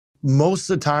most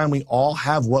of the time we all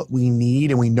have what we need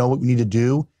and we know what we need to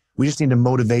do. We just need a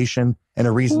motivation and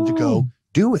a reason to go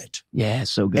do it. Yeah,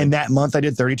 so good. And that month I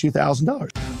did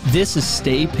 $32,000. This is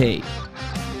Stay Paid,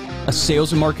 a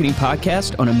sales and marketing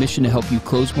podcast on a mission to help you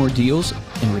close more deals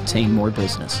and retain more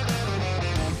business.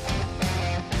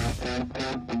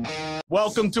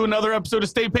 Welcome to another episode of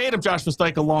Stay Paid. I'm Josh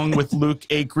Versteik along with Luke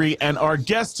Acree and our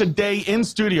guest today in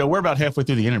studio. We're about halfway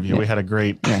through the interview. We had a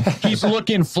great... He's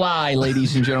looking fly,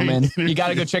 ladies and gentlemen. You got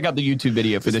to go check out the YouTube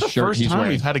video for this shirt he's wearing. First time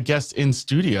we've had a guest in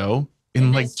studio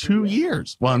in like 2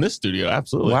 years. Well, in this studio,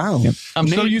 absolutely. Wow. Yep. I'm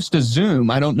so used to Zoom,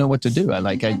 I don't know what to do.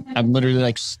 I'm literally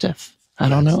like stiff. I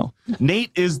don't know.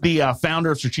 Nate is the founder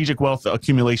of Strategic Wealth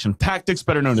Accumulation Tactics,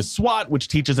 better known as SWAT, which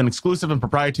teaches an exclusive and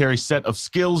proprietary set of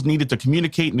skills needed to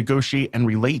communicate, negotiate, and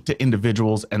relate to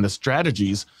individuals and the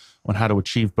strategies on how to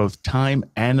achieve both time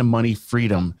and money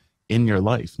freedom in your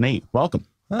life. Nate, welcome.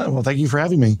 Oh, well, thank you for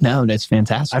having me. No, that's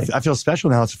fantastic. I feel special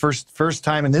now. It's the first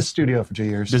time in this studio for 2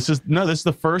 years. This is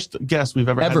the first guest we've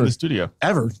ever had in the studio.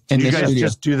 Ever. In you this guys studio.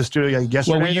 just do the studio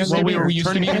yesterday? Well, we used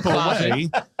to be in a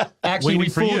closet. Actually, we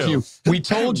fooled you. We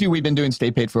told you we've been doing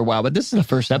Stay Paid for a while, but this is the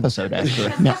first episode,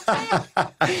 actually.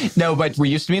 No, but we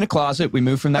used to be in a closet. We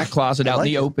moved from that closet out in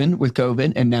the open with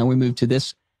COVID, and now we moved to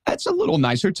this. It's a little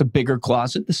nicer. It's a bigger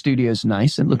closet. The studio's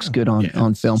nice. It looks good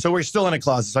on film. So we're still in a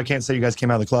closet, so I can't say you guys came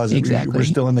out of the closet. Exactly. We're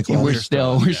still in the closet.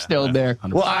 We're still there.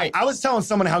 100%. Well, I was telling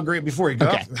someone how great, before you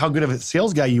go, how good of a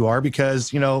sales guy you are,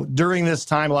 because, during this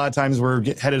time, a lot of times we're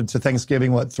headed to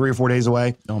Thanksgiving, 3 or 4 days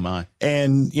away. Oh, my.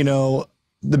 And,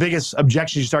 the biggest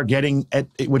objection you start getting,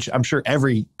 which I'm sure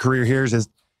every career hears, is,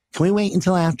 can we wait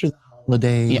until after the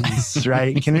holidays,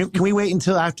 right? Can we wait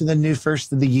until after the new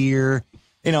first of the year?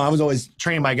 I was always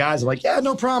training my guys. I'm like, yeah,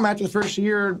 no problem. After the first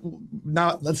year,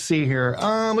 now let's see here.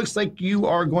 Looks like you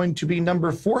are going to be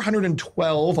number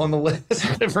 412 on the list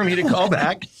for me to call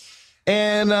back,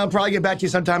 and probably get back to you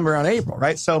sometime around April,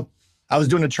 right? So I was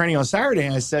doing a training on Saturday,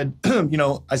 and I said,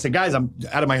 guys, I'm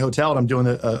out of my hotel, and I'm doing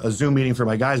a Zoom meeting for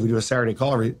my guys. We do a Saturday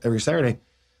call every Saturday.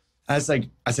 I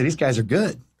said, these guys are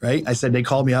good, right? I said, they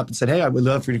called me up and said, hey, I would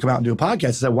love for you to come out and do a podcast.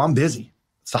 I said, well, I'm busy.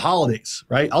 It's the holidays,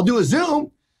 right? I'll do a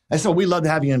Zoom. I said, we'd love to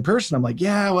have you in person. I'm like,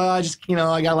 yeah, well, I just,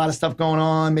 I got a lot of stuff going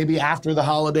on, maybe after the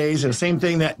holidays. And the same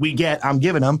thing that we get, I'm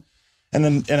giving them.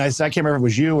 And I said, I can't remember if it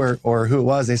was you or who it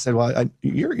was. They said, well,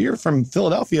 you're from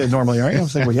Philadelphia normally, right? I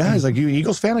was like, well, yeah. He's like, you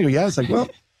Eagles fan? I go, yeah. It's like, well,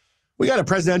 we got a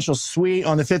presidential suite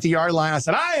on the 50-yard line. I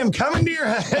said, I am coming to your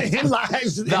in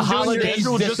lives. The holidays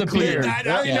disappeared. I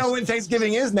already know when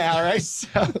Thanksgiving is now, right?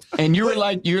 So, and you're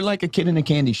like a kid in a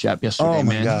candy shop yesterday,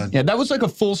 man. God. Yeah, that was like a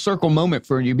full circle moment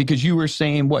for you, because you were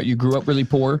saying, what, you grew up really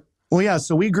poor? Well, yeah.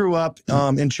 So we grew up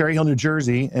in Cherry Hill, New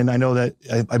Jersey, and I know that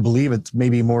I believe it's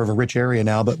maybe more of a rich area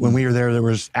now. But when we were there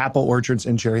was apple orchards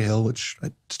in Cherry Hill, which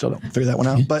I still don't figure that one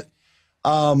out. But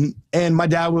and my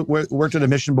dad worked at a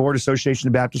mission board, Association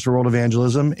of Baptists for World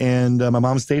Evangelism, and my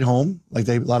mom stayed home, like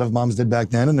a lot of moms did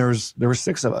back then. And there were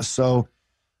 6 of us, so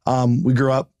we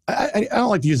grew up. I don't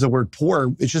like to use the word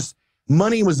poor. It's just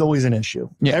money was always an issue.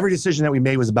 Yeah. Every decision that we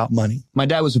made was about money. My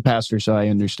dad was a pastor, so I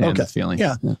understand the feeling.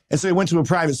 Yeah. And so he went to a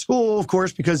private school, of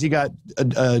course, because he got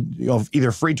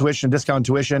either free tuition, discount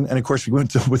tuition, and of course we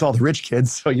went with all the rich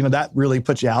kids. So that really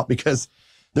puts you out, because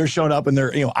they're showing up in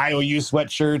their IOU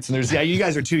sweatshirts, and there's you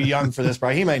guys are too young for this,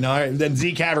 probably. He might know. Then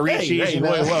Z Cavaricci. Hey,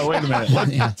 whoa, wait a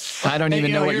minute. I don't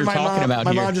even know what you're talking about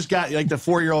here. My mom just got like the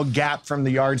 4-year-old Gap from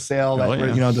the yard sale,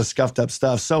 the scuffed up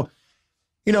stuff. So,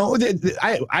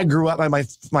 I grew up.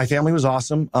 My family was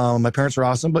awesome. My parents were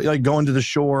awesome, but like going to the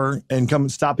shore and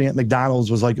stopping at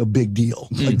McDonald's was like a big deal.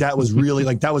 Like that was really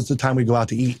that was the time we go out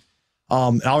to eat.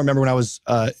 And I'll remember when I was,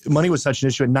 money was such an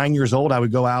issue. At 9 years old, I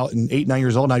would go out, and 8, 9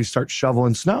 years old, and I'd start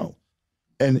shoveling snow.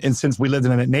 And since we lived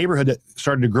in a neighborhood that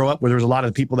started to grow up where there was a lot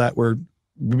of people that were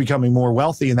becoming more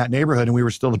wealthy in that neighborhood, and we were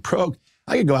still the broke,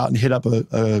 I could go out and hit up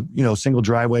a single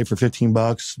driveway for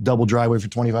 $15, double driveway for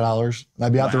 $25. And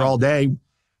I'd be out there all day,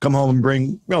 come home and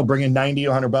bring in 90 to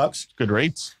 $100. Good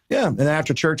rates. Yeah. And then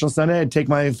after church on Sunday, I'd take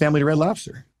my family to Red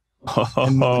Lobster.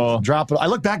 Drop it. I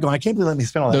look back going, I can't believe let me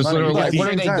spend all that Those money. What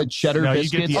are they, the cheddar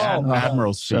biscuits? You get the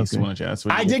Admiral's Feast.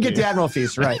 I did get the Admiral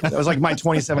Feast, right. That was like my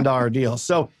 $27 deal.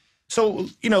 So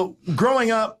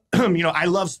growing up, I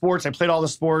love sports. I played all the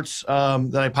sports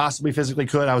that I possibly physically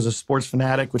could. I was a sports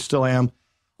fanatic, which still am.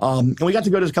 And we got to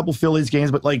go to a couple Phillies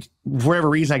games, but like for whatever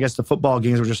reason, I guess the football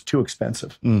games were just too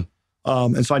expensive.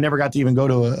 And so I never got to even go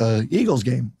to a Eagles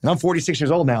game. And I'm 46 years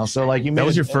old now. So like that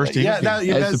was your first Eagles game?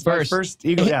 Yeah, that's the first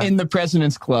Eagles. Yeah. In the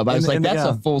President's Club. I was that's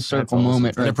a full circle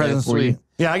moment right there for you.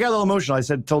 Yeah, I got a little emotional. I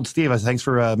told Steve, I said, thanks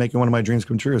for making one of my dreams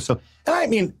come true. So, and I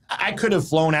mean, I could have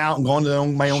flown out and gone to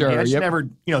my own game. I just never,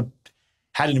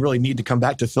 I didn't really need to come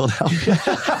back to Philadelphia.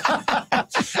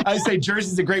 I say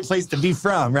Jersey's a great place to be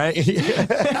from, right?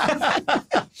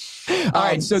 All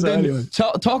right. So then anyway.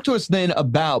 talk to us then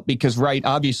about, because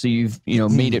obviously you've,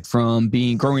 made it from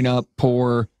growing up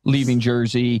poor, leaving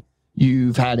Jersey.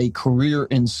 You've had a career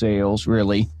in sales,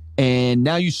 really. And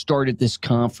now you started this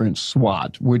conference,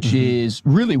 SWAT, which is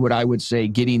really what I would say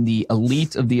getting the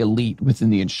elite of the elite within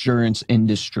the insurance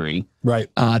industry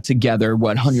together,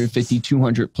 150,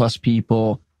 200 plus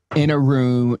people in a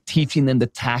room, teaching them the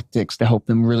tactics to help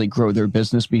them really grow their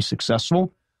business, be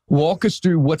successful. Walk us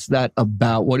through what's that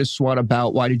about? What is SWAT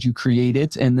about? Why did you create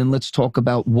it? And then let's talk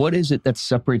about what is it that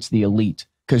separates the elite?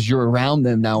 Because you're around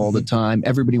them now all the time.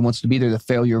 Everybody wants to be there. The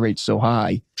failure rate's so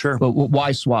high. Sure. But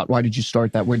why SWAT? Why did you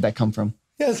start that? Where did that come from?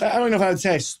 Yes, I don't know if I would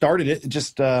say I started it. It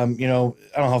just, I don't know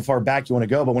how far back you want to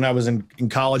go, but when I was in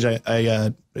college,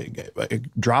 I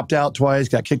dropped out twice,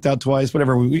 got kicked out twice,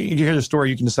 whatever. You hear the story,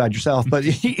 you can decide yourself. But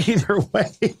either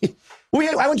way,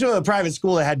 I went to a private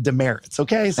school that had demerits.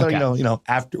 Okay, so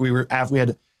after we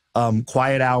had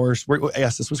quiet hours.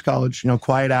 Yes, this was college.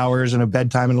 Quiet hours and a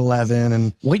bedtime at 11.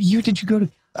 And what year did you go to?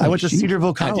 I went to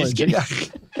Cedarville College.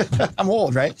 I'm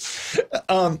old, right?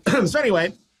 So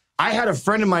anyway, I had a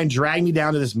friend of mine drag me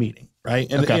down to this meeting, right?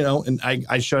 And and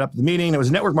I showed up at the meeting. It was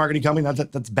a network marketing company. Not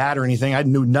that that's bad or anything. I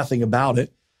knew nothing about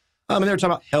it. And they were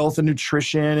talking about health and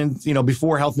nutrition, and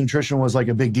before health and nutrition was like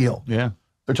a big deal. Yeah.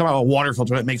 They're talking about a water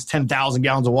filter that makes 10,000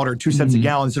 gallons of water at 2 cents a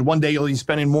gallon. They said one day you'll be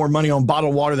spending more money on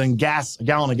bottled water than gas, a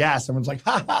gallon of gas. Everyone's like,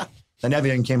 ha ha. Then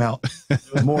everything came out. It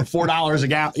was more $4 a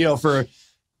gallon, for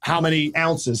how many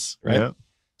ounces, right? Yeah.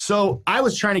 So I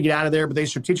was trying to get out of there, but they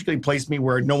strategically placed me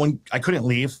where I couldn't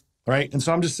leave, right? And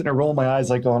so I'm just sitting there rolling my eyes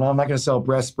like going, I'm not going to sell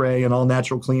breast spray and all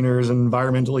natural cleaners and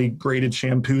environmentally graded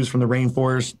shampoos from the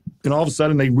rainforest. And all of a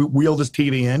sudden they wheel this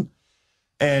TV in.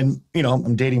 And,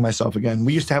 I'm dating myself again.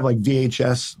 We used to have like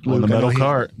VHS. On the metal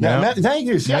cart. Yeah. Thank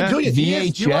you. See, yeah.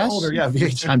 VHS? You are older. Yeah,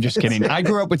 VHS. I'm just kidding. I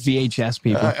grew up with VHS,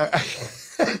 people.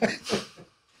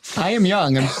 I am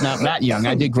young. I'm just not that young.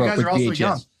 I did grow up with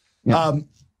VHS. Yeah.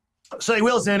 So they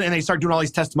wheel us in and they start doing all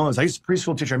these testimonials. I used to be a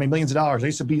preschool teacher. I made millions of dollars. I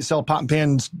used to sell pot and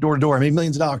pans door to door. I made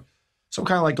millions of dollars. So I'm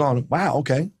kind of like going, wow,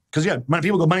 okay. Because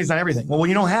people go, money's not everything. Well, when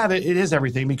you don't have it, it is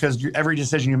everything because every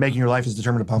decision you make in your life is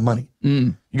determined upon money.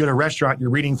 You go to a restaurant, you're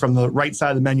reading from the right side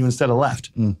of the menu instead of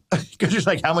left. Because you're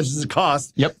like, how much does it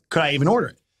cost? Yep. Could I even order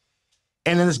it?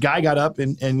 And then this guy got up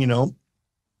and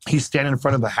he's standing in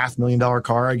front of a $500,000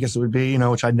 car, I guess it would be,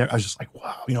 which I was just like,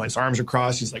 wow, his arms are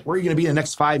crossed. He's like, where are you going to be in the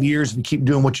next 5 years if you keep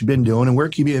doing what you've been doing? And where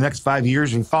can you be in the next 5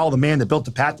 years if you follow the man that built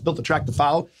the path, that built the track to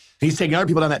follow? He's taking other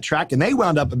people down that track and they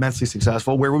wound up immensely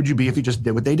successful. Where would you be if you just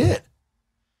did what they did?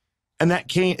 And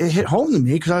it hit home to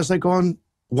me because I was like going,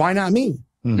 why not me?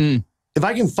 If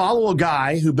I can follow a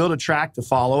guy who built a track to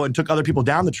follow and took other people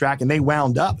down the track and they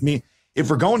wound up, if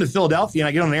we're going to Philadelphia and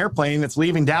I get on an airplane that's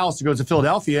leaving Dallas to go to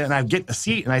Philadelphia and I get a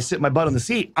seat and I sit my butt on the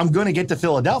seat, I'm going to get to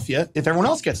Philadelphia if everyone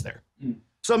else gets there.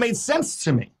 So it made sense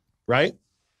to me, right?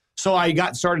 So I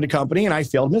got started a company and I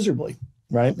failed miserably,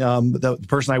 right? The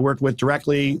person I worked with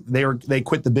directly, they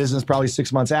quit the business probably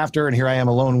 6 months after, and here I am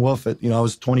a lone wolf at, I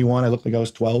was 21, I looked like I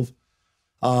was 12.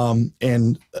 I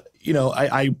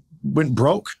went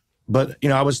broke. But,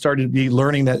 I was starting to be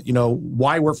learning that,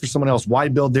 why work for someone else? Why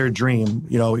build their dream?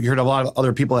 You heard a lot of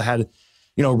other people that had,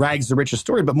 rags to riches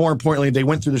story. But more importantly, they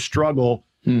went through the struggle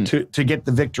to get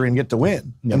the victory and get the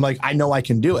win. Yeah. And I know I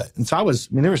can do it. And so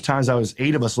there was times I was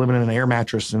 8 of us living in an air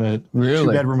mattress in a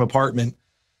 2-bedroom apartment.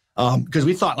 Because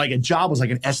we thought a job was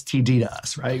like an STD to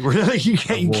us, right? We're like, you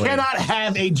cannot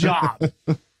have a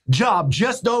job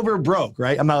just over broke,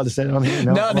 right? I'm not allowed to say it on here.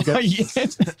 No,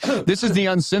 this is the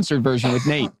uncensored version with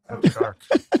Nate.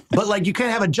 But you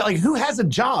can't have a job. Who has a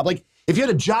job? If you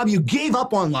had a job, you gave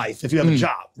up on life. If you have a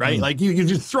job, right? You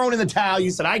just thrown in the towel.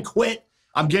 You said, I quit.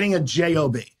 I'm getting a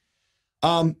job.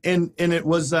 And it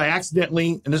was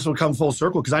accidentally, and this will come full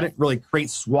circle because I didn't really create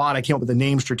SWAT. I came up with the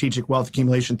name Strategic Wealth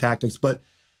Accumulation Tactics. But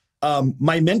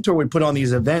my mentor would put on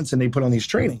these events and they put on these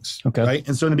trainings. Okay. Right.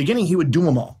 And so in the beginning, he would do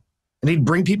them all. And he'd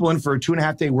bring people in for a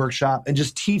 2.5-day workshop and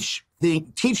just teach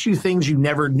you things you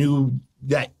never knew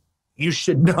that you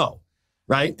should know,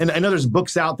 right? And I know there's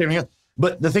books out there,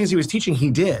 but the things he was teaching,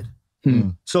 he did.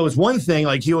 So it's one thing,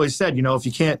 like he always said, if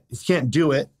you can't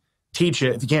do it, teach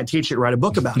it. If you can't teach it, write a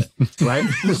book about it, right?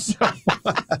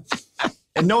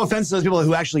 And no offense to those people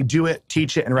who actually do it,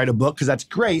 teach it, and write a book, because that's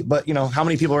great. But how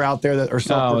many people are out there that are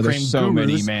self-proclaimed so gurus?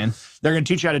 Many, man. They're going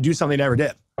to teach you how to do something they never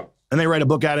did. And they write a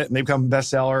book at it and they become a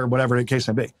bestseller or whatever the case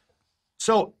may be.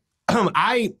 So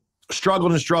I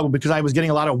struggled because I was getting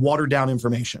a lot of watered down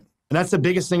information. And that's the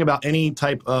biggest thing about any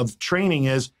type of training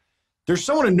is There's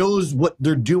someone who knows what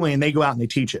they're doing and they go out and they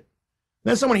teach it.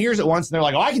 Then someone hears it once and they're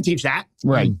like, oh, I can teach that.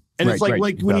 Right. And it's like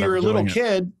when you're a little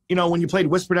kid, you know, when you played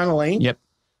Whisper Down the Lane. Yep.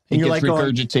 And you're like,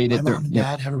 regurgitated. My mom and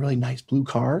dad have a really nice blue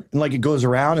car. And like it goes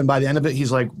around. And by the end of it,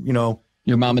 he's like, you know.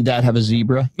 Your mom and dad have a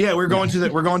zebra? Yeah, we're going to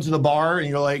the bar and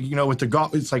you're like, you know, with the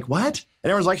golf. It's like, what?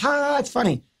 And everyone's like, ha, it's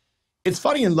funny. It's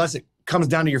funny unless it comes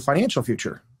down to your financial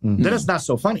future. Mm-hmm. Then it's not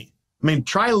so funny. I mean,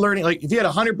 try learning. Like if you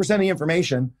had 100% of the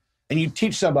information and you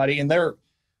teach somebody and they're,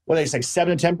 what do they say,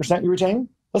 7 to 10% you retain?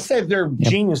 Let's say if they're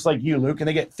genius like you, Luke, and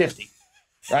they get 50,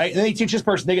 right? And then you teach this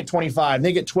person, they get 25, and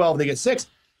they get 12, they get 6.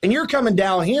 And you're coming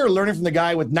down here learning from the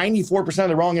guy with 94% of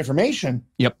the wrong information.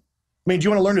 Yep. I mean, do you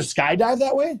want to learn to skydive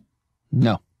that way?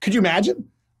 No. Could you imagine?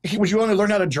 Would you want to learn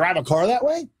how to drive a car that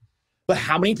way? But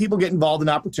how many people get involved in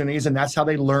opportunities, and that's how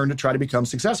they learn to try to become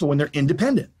successful when they're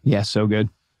independent? Yeah, so good.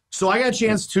 So I got a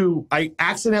chance I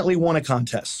accidentally won a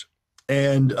contest.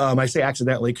 And I say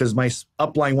accidentally because my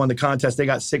upline won the contest. They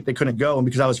got sick. They couldn't go. And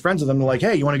because I was friends with them, they're like,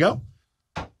 hey, you want to go?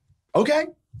 Okay.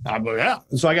 I'm like, yeah.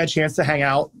 And so I got a chance to hang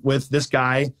out with this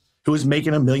guy who was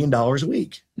making $1 million a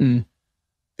week. Mm.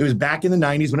 It was back in the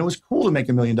 90s when it was cool to make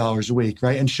 $1 million a week,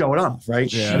 right? And show it off,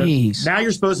 right? Yeah. Jeez. Now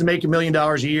you're supposed to make $1 million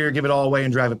a year, give it all away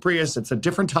and drive a Prius. It's a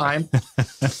different time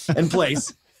and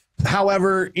place.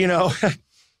 However, you know,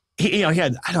 he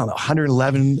had, I don't know,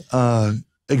 111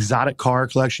 exotic car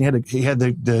collection. He had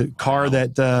the car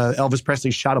that Elvis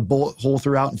Presley shot a bullet hole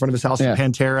throughout in front of his house in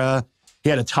Pantera. He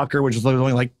had a Tucker, which was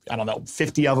literally like, I don't know,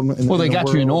 50 of them. They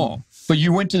got you in all. But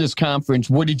you went to this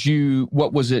conference. What'd you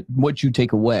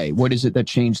take away? What is it that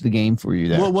changed the game for you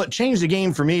there? Well, what changed the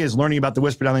game for me is learning about the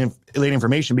Whisper Down the Lane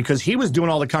information, because he was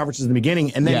doing all the conferences in the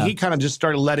beginning. And then he kind of just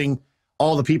started letting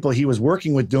all the people he was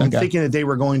working with do thinking that they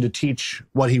were going to teach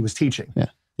what he was teaching. Yeah.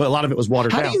 But a lot of it was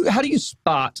watered down. How do you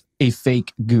spot a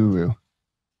fake guru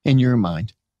in your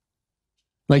mind?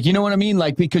 Like, you know what I mean?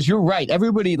 Like, because you're right.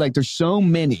 Everybody, like, there's so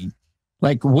many.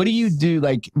 Like, what do you do?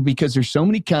 Like, because there's so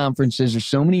many conferences, there's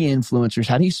so many influencers.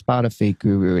 How do you spot a fake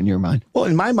guru in your mind? Well,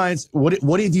 in my mind,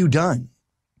 what have you done?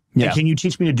 Yeah. And can you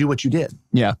teach me to do what you did?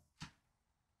 Yeah.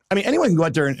 I mean, anyone can go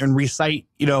out there and recite,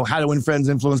 you know, how to win friends,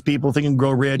 influence people, think and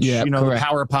grow rich, you know, the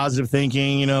power of positive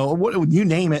thinking, you know, you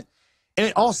name it. And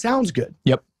it all sounds good.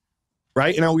 Yep.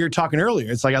 Right? You know, we were talking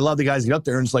earlier. It's like, I love the guys get up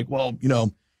there and it's like, well, you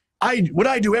know, what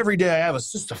I do every day, I have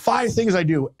just 5 things I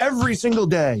do every single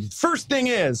day. First thing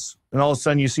is, and all of a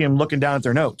sudden you see them looking down at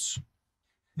their notes.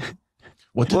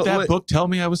 What did that book tell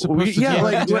me I was supposed to do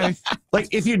every day? Like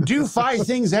if you do 5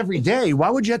 things every day, why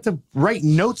would you have to write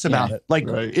notes about it? Like,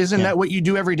 isn't that what you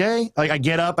do every day? Like I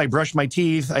get up, I brush my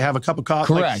teeth, I have a cup of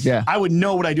coffee. Correct, like, I would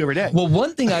know what I do every day. Well,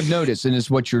 one thing I've noticed, and is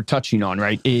what you're touching on,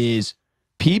 right, is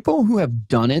people who have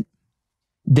done it,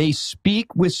 they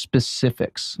speak with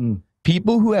specifics.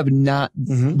 People who have not,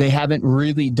 they haven't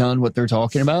really done what they're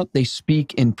talking about, they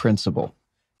speak in principle.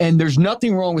 And there's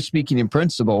nothing wrong with speaking in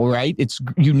principle, right?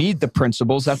 You need the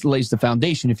principles. That lays the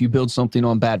foundation. If you build something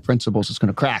on bad principles, it's going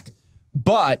to crack.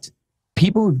 But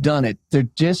people who've done it, there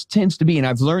just tends to be, and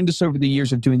I've learned this over the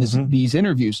years of doing these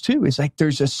interviews too, is like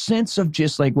there's a sense of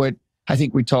just like what I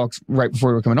think we talked right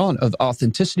before we were coming on, of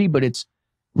authenticity, but it's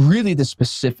really the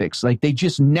specifics. Like they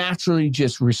just naturally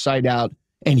just recite out,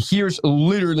 and here's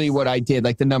literally what I did,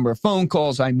 like the number of phone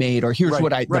calls I made, or here's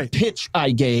the pitch I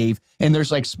gave. And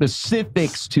there's like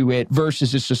specifics to it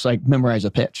versus it's just like memorize a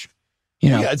pitch.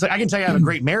 You know? Yeah, it's like I can tell you I have a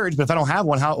great marriage, but if I don't have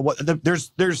one,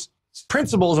 there's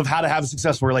principles of how to have a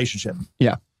successful relationship.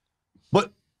 Yeah.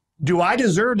 But do I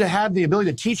deserve to have the ability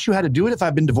to teach you how to do it if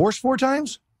I've been divorced 4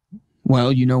 times?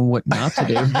 Well, you know what not to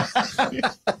do.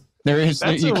 There is,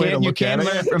 you can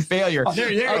learn from failure. Oh, there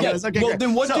it is. Okay, well,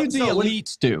 then what do the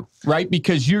elites do, right?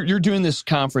 Because you're doing this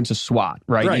conference of SWAT,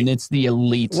 right? And it's the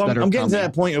elites that are I'm getting to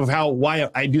that point of why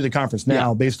I do the conference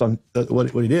now based on what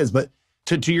it is. But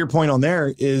to your point on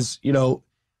there is, you know,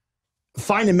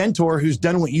 find a mentor who's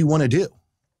done what you want to do.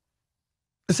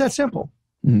 It's that simple.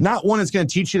 Not one that's going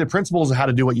to teach you the principles of how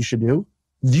to do what you should do.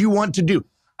 Do you want to do?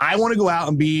 I want to go out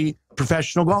and be a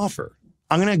professional golfer.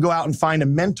 I'm going to go out and find a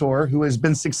mentor who has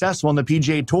been successful in the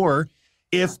PGA Tour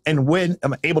if and when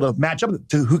I'm able to match up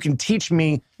to who can teach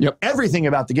me everything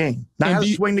about the game. Not how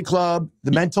to swing the club,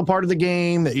 the mental part of the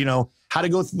game, you know, how to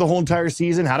go through the whole entire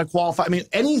season, how to qualify. I mean,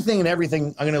 anything and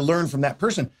everything I'm going to learn from that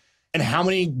person. And how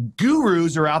many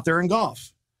gurus are out there in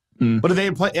golf? But have they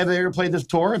ever played this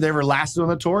tour? Have they ever lasted on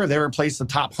the tour? Have they ever placed the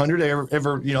top 100? Have they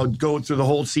ever you know, go through the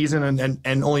whole season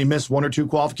and only miss 1 or 2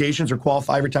 qualifications or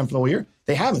qualify every time for the whole year?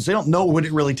 They haven't. So they don't know what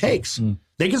it really takes.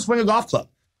 They can swing a golf club.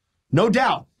 No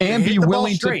doubt. And be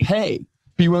willing to pay.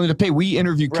 Be willing to pay. We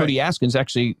interviewed Cody Askins,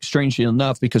 actually, strangely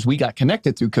enough, because we got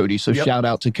connected through Cody. So shout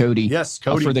out to Cody,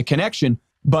 Cody. For the connection.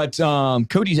 But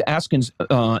Cody Askin's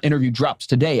interview drops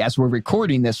today as we're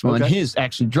recording this one. Okay. His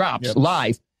actually drops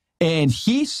live. And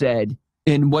he said,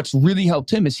 and what's really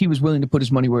helped him is he was willing to put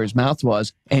his money where his mouth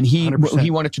was. And he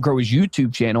 100%. wanted to grow his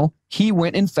YouTube channel. He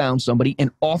went and found somebody and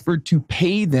offered to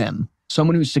pay them,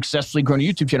 someone who's successfully grown a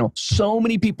YouTube channel. So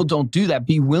many people don't do that.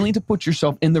 Be willing to put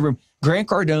yourself in the room. Grant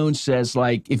Cardone says,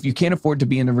 like, if you can't afford to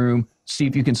be in the room, see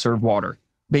if you can serve water.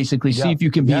 Basically, see if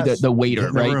you can be the waiter,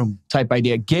 right? Type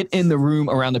idea. Get in the room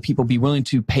around the people. Be willing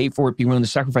to pay for it. Be willing to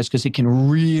sacrifice, because it can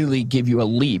really give you a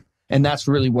leap. And that's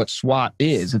really what SWAT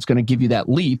is. It's going to give you that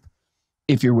leap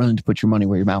if you're willing to put your money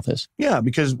where your mouth is. Yeah,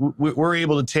 because we're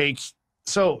able to take...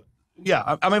 So,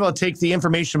 yeah, I'm able to take the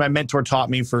information my mentor taught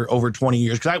me for over 20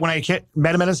 years. Because when I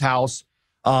met him at his house,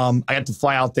 I had to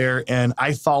fly out there, and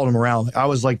I followed him around. I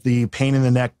was like the pain in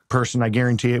the neck person. I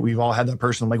guarantee it. We've all had that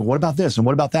person. I'm like, what about this? And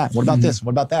what about that? What about this? And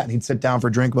what about that? And he'd sit down for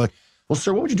a drink. I'm like, well,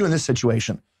 sir, what would you do in this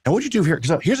situation? And what would you do here?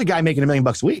 Because here's a guy making $1 million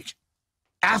a week.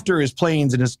 After his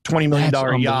planes and his $20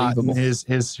 million yacht and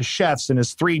his chefs and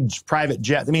his 3 private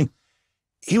jets. I mean,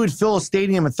 he would fill a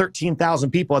stadium of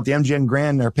 13,000 people at the MGM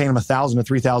Grand. They're paying him $1,000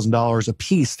 to $3,000 a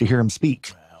piece to hear him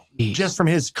speak. Wow. Just from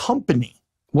his company.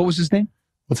 What was his name?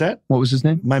 What's that? What was his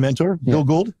name? My mentor, Bill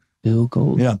Gould. Bill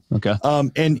Gould. Yeah. Okay.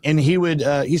 And he would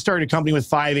he started a company with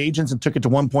 5 agents and took it to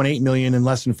 1.8 million in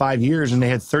less than 5 years, and they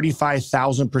had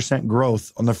 35,000%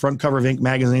 growth on the front cover of Inc.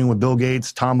 magazine with Bill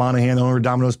Gates, Tom Monahan, the owner of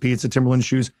Domino's Pizza, Timberland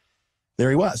shoes. There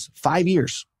he was, 5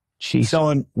 years. Jeez.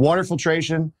 Selling water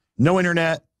filtration, no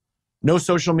internet, no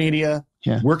social media,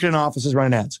 working in offices,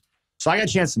 running ads. So I got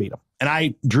a chance to meet him, and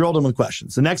I drilled him with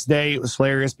questions. The next day, it was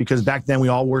hilarious because back then we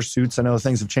all wore suits. I know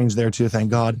things have changed there too,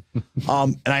 thank God.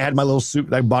 And I had my little suit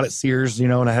that I bought at Sears,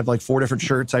 and I had like 4 different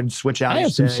shirts. I'd switch out. I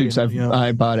have some suits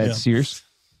I bought at Sears.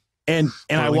 And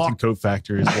I walked Coat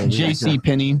Factory. J.C.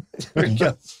 Penney.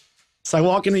 So I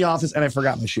walk in the office, and I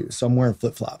forgot my shoes. So I'm wearing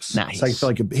flip-flops. Nice. So I feel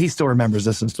like he still remembers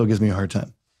this and still gives me a hard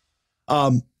time.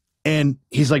 And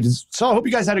he's like, so I hope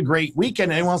you guys had a great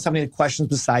weekend. Anyone else have any questions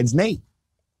besides Nate?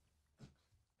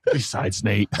 Besides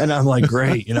Nate. And I'm like,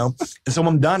 great, And so when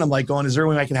I'm done, I'm like going, is there a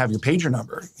way I can have your pager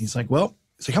number? He's like, well,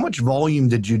 it's like, how much volume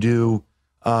did you do?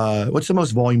 What's the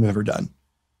most volume you've ever done?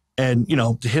 And,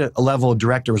 to hit a level of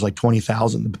director was like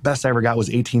 20,000. The best I ever got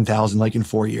was 18,000, like in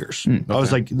 4 years. Okay. I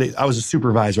was like, I was a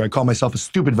supervisor. I call myself a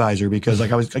stupid visor because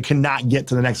like I cannot get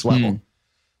to the next level.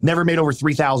 Never made over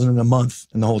 3,000 in a month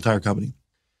in the whole entire company.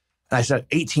 And I said,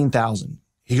 18,000.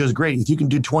 He goes, great. If you can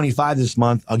do 25 this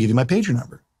month, I'll give you my pager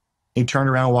number. He turned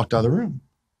around and walked out of the room.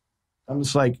 I'm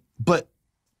just like, but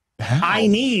I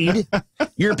need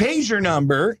your pager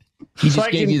number. He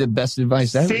just gave you the best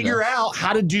advice ever. Figure out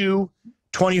how to do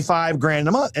 25 grand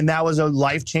a month. And that was a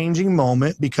life-changing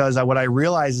moment because what I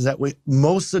realized is that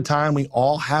most of the time we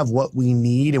all have what we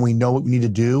need and we know what we need to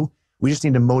do. We just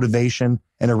need a motivation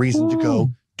and a reason to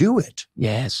go do it.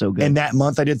 Yeah, so good. And that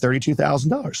month I did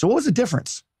 $32,000. So what was the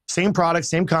difference? Same product,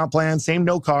 same comp plan, same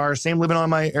no car, same living on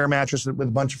my air mattress with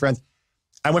a bunch of friends.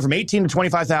 I went from 18 to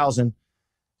 25,000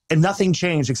 and nothing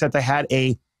changed except I had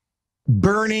a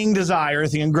burning desire,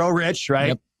 Think and Grow Rich, right?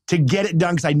 Yep. To get it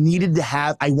done because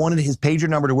I wanted his pager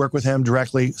number to work with him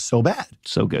directly so bad.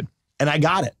 So good. And I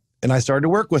got it. And I started to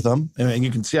work with him. And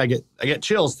you can see I get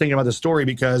chills thinking about the story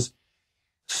because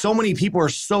so many people are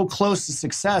so close to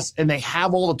success and they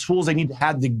have all the tools they need to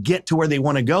have to get to where they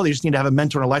want to go. They just need to have a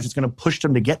mentor in their life that's going to push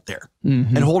them to get there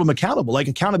and hold them accountable. Like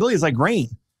accountability is like rain.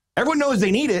 Everyone knows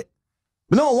they need it,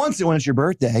 but no one wants it when it's your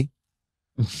birthday,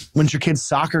 when it's your kid's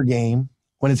soccer game,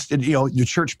 when it's your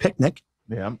church picnic.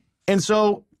 Yeah. And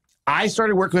so I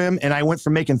started working with him and I went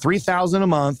from making $3,000 a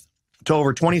month to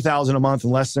over $20,000 a month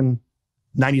in less than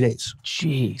 90 days.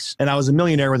 Jeez. And I was a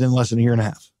millionaire within less than a year and a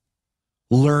half.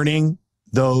 Learning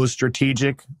those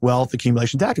strategic wealth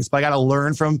accumulation tactics. But I got to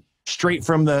learn straight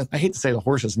from I hate to say the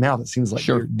horse's mouth. It seems like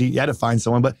you're de-edifying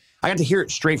someone, but I got to hear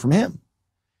it straight from him.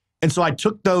 And so I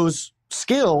took those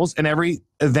skills and every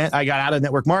event I got out of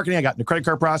network marketing, I got into credit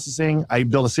card processing. I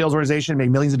built a sales organization,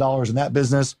 made millions of dollars in that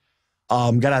business,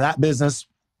 got out of that business.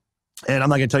 And I'm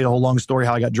not going to tell you the whole long story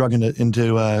how I got drug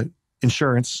into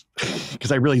insurance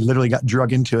because I really literally got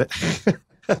drug into it.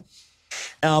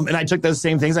 And I took those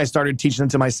same things. I started teaching them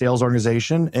to my sales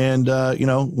organization and,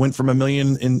 went from $1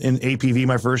 million in APV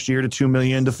my first year to 2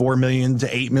 million to 4 million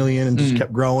to 8 million and just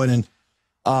kept growing.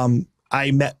 And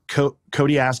I met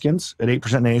Cody Askins at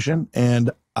 8% Nation and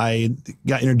I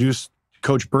got introduced to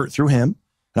Coach Burt through him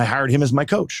and I hired him as my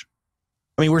coach.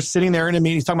 I mean, we're sitting there in a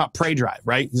meeting. He's talking about pray drive,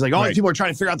 right? He's like, these people are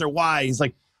trying to figure out their why. He's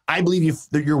like, I believe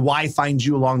that your why finds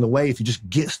you along the way if you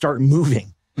just start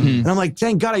moving. And I'm like,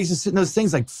 thank God I used to sit in those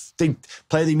things like they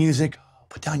play the music,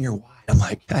 put down your why. I'm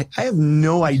like, I have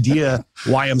no idea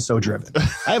why I'm so driven.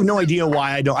 I have no idea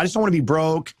why I just don't want to be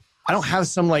broke. I don't have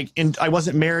some I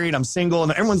wasn't married, I'm single,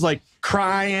 and everyone's like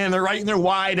crying, they're writing their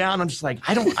why down. I'm just like,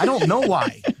 I don't know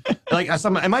why. Like,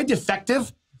 am I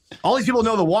defective? All these people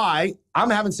know the why. I'm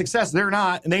having success. They're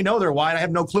not, and they know their why. And I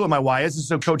have no clue what my why is. And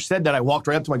so coach said that. I walked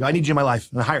right up to him. I go, I need you in my life.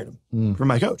 And I hired him for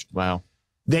my coach. Wow.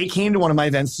 They came to one of my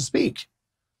events to speak.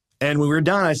 And when we were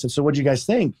done, I said, so what'd you guys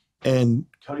think? And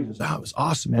Cody goes, oh, it was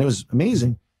awesome, man. It was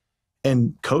amazing.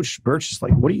 And Coach Birch is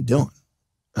like, what are you doing?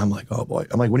 I'm like, oh boy.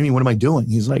 I'm like, what do you mean? What am I doing?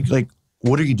 He's like,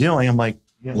 what are you doing? I'm like,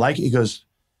 like it. He goes,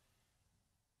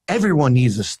 everyone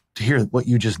needs to hear what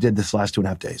you just did this last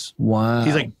 2.5 days. Wow.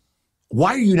 He's like,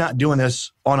 why are you not doing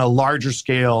this on a larger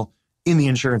scale in the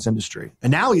insurance industry? And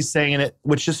now he's saying it,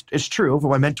 which is true. What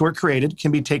my mentor created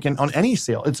can be taken on any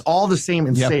sale. It's all the same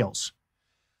in sales.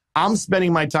 I'm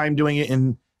spending my time doing it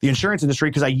in the insurance industry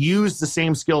because I use the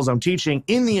same skills I'm teaching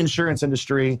in the insurance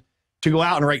industry to go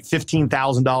out and write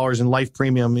 $15,000 in life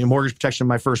premium in mortgage protection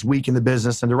my first week in the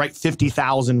business, and to write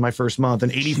 $50,000 my first month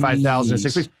and $85,000 in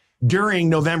 6 weeks during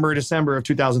November, December of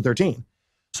 2013.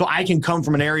 So I can come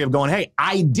from an area of going, hey,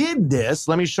 I did this.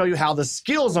 Let me show you how the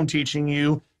skills I'm teaching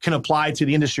you can apply to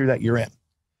the industry that you're in.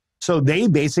 So they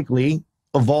basically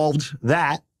evolved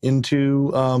that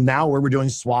into now where we're doing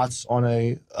SWATs on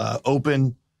a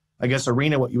open, I guess,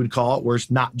 arena, what you would call it, where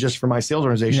it's not just for my sales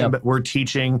organization, but we're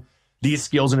teaching these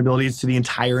skills and abilities to the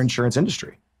entire insurance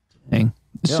industry. Dang.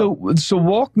 Yeah. So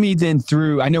walk me then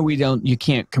through, I know you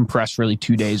can't compress really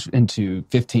 2 days into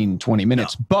 15, 20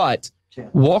 minutes, but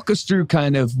walk us through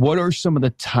kind of what are some of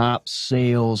the top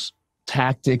sales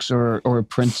tactics or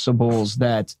principles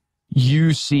that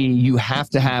you see you have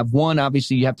to have. One,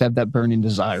 obviously you have to have that burning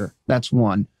desire. That's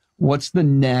one. What's the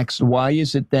next? Why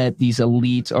is it that these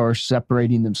elites are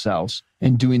separating themselves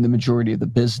and doing the majority of the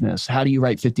business? How do you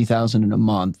write 50,000 in a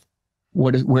month?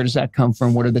 Where does that come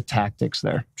from? What are the tactics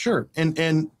there? Sure.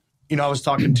 And you know, I was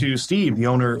talking to Steve, the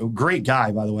owner, a great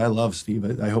guy, by the way. I love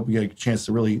Steve. I hope we get a chance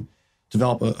to really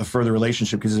develop a further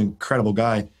relationship because he's an incredible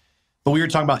guy. But we were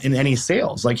talking about in any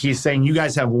sales, like he's saying, you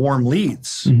guys have warm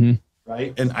leads,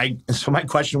 right? And so my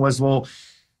question was, well,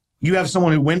 you have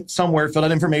someone who went somewhere, filled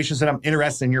out information, said, I'm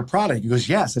interested in your product. He goes,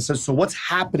 yes. I said, so what's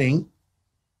happening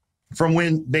from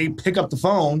when they pick up the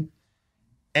phone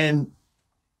and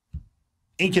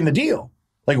inking the deal?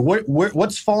 Like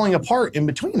what's falling apart in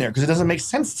between there? Because it doesn't make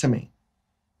sense to me.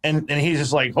 And he's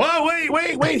just like, whoa,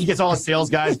 wait. He gets all his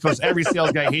sales guys, because every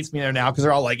sales guy hates me there now because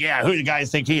they're all like, yeah, who do you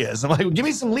guys think he is? I'm like, well, give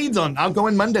me some leads I'll go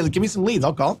in Monday. Give me some leads.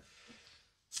 I'll call.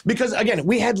 Because again,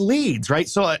 we had leads, right?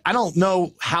 So I don't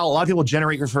know how a lot of people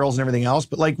generate referrals and everything else,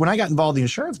 but like when I got involved in the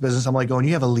insurance business, I'm like going,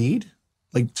 you have a lead?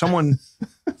 Like someone,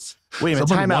 wait a minute,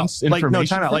 time out. Like, no,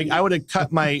 time out. Like I would have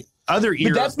cut my other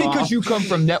ear. But that's because you come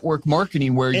from network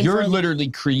marketing where you're literally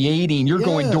creating, you're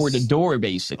going door to door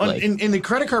basically. In the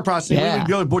credit card processing,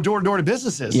 we would go door to door to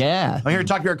businesses. Yeah. I'm here to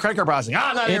talk about credit card processing.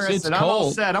 I'm not interested. I'm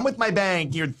all set. I'm with my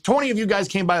bank. 20 of you guys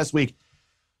came by this week.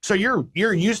 So you're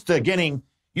used to getting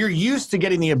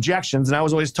the objections. And I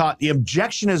was always taught the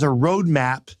objection is a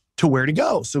roadmap to where to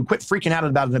go. So quit freaking out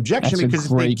about an objection, because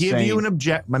if they give you an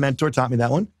my mentor taught me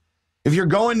that one. If you're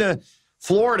going to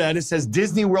Florida and it says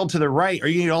Disney World to the right, are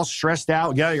you going to get all stressed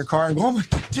out, get out of your car and go, oh my,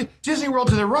 Disney World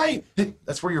to the right?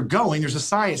 That's where you're going. There's a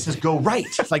sign that says go right.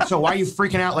 It's like, so why are you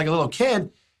freaking out like a little kid?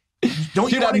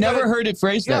 Dude, I've never heard it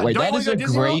phrased that way. That is a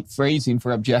great phrasing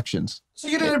for objections. So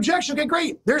you get an objection. Okay,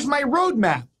 great. There's my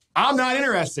roadmap. I'm not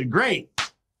interested. Great.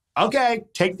 Okay,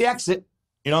 take the exit.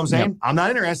 You know what I'm saying? Yep. I'm not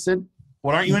interested.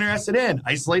 What aren't you interested in?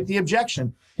 Isolate the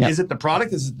objection. Yep. Is it the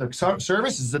product? Is it the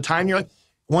service? Is it the time you're like?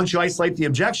 Once you isolate the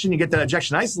objection, you get that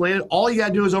objection isolated. All you got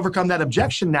to do is overcome that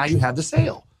objection. Now you have the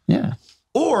sale. Yeah.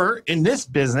 Or in this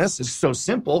business, it's so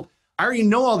simple. I already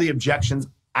know all the objections.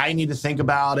 I need to think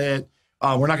about it.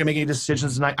 We're not going to make any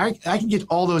decisions tonight. I can get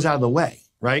all those out of the way,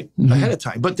 right? Ahead of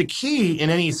time. But the key in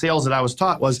any sales that I was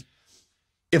taught was,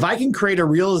 if I can create a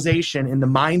realization in the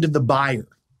mind of the buyer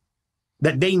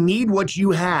that they need what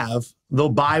you have, they'll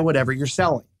buy whatever you're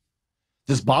selling.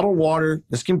 This bottled water,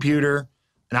 this computer,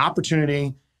 an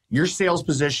opportunity, your sales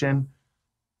position.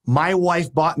 My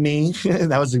wife bought me.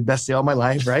 That was the best sale of my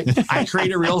life, right? I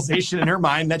created a realization in her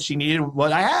mind that she needed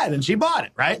what I had, and she bought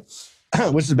it, right?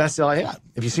 Which is the best sale I had.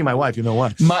 If you see my wife, you know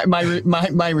why.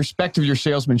 My respect of your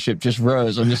salesmanship just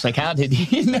rose. I'm just like, how did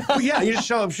he know? Well, yeah, you just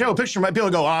show a picture. My people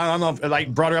go, oh, I don't know.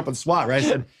 Like brought her up on SWAT, right? I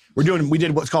said, we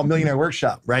did what's called Millionaire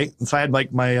Workshop, right? And so I had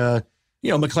like my,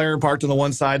 McLaren parked on the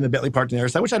one side and the Bentley parked on the other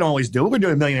side, which I don't always do. We're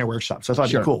doing a Millionaire Workshop, so I thought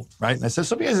it'd be cool, right? And I said,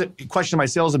 so if you guys question my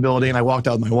sales ability, and I walked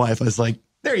out with my wife, I was like,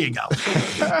 there you go.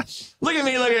 Look at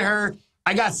me, look at her.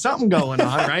 I got something going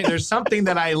on, right? There's something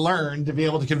that I learned to be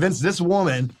able to convince this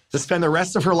woman to spend the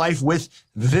rest of her life with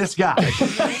this guy.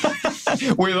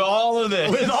 With all of this.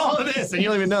 With all of this. And you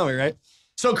don't even know me, right?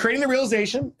 So creating the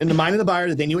realization in the mind of the buyer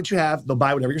that they knew what you have, they'll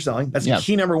buy whatever you're selling. That's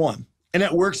key number one. And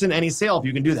it works in any sale if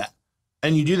you can do that.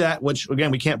 And you do that, which,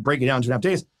 again, we can't break it down in 2.5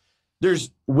 days. There's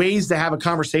ways to have a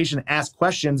conversation, ask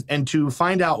questions, and to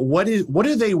find out what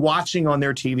are they watching on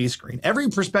their TV screen. Every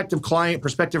prospective client,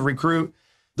 prospective recruit,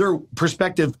 their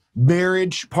prospective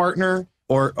marriage partner,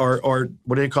 or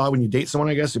what do they call it when you date someone,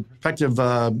 I guess? A prospective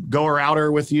goer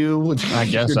outer with you. I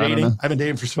guess, you're dating. I don't know. I've been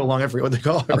dating for so long, I forget what they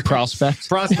call it. A prospect.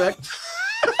 Prospect,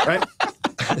 right?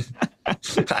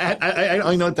 I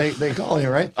don't know what they call it,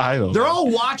 right? I don't They're know.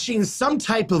 all watching some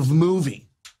type of movie.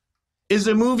 Is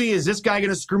this guy going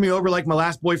to screw me over like my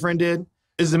last boyfriend did?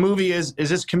 Is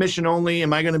this commission only?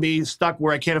 Am I going to be stuck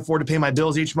where I can't afford to pay my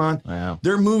bills each month? Wow.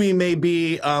 Their movie may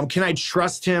be, can I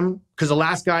trust him? Because the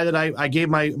last guy that I gave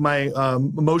my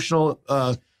emotional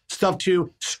stuff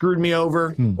to screwed me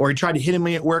over, or he tried to hit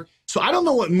me at work. So I don't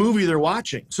know what movie they're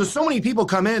watching. So many people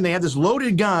come in, they have this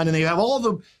loaded gun, and they have all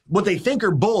the what they think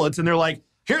are bullets, and they're like,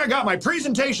 here, I got my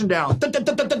presentation down.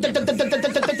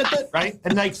 Right?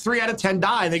 And like 3 out of 10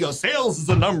 die. And they go, sales is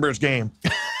a numbers game.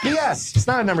 Yes, it's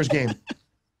not a numbers game.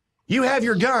 You have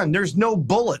your gun. There's no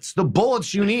bullets. The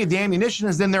bullets you need, the ammunition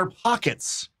is in their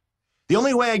pockets. The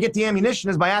only way I get the ammunition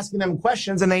is by asking them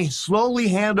questions, and they slowly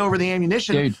hand over the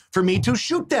ammunition for me to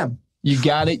shoot them. You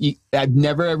got it. I've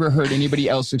never, ever heard anybody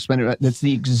else explain it. That's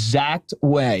the exact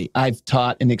way I've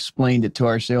taught and explained it to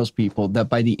our salespeople, that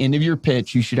by the end of your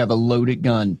pitch, you should have a loaded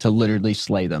gun to literally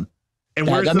slay them. And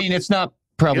I mean, it's not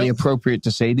probably appropriate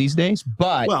to say these days,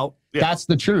 but that's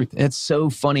the truth. It's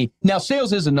so funny. Now,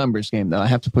 sales is a numbers game, though. I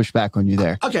have to push back on you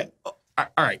there. Okay. All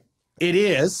right. It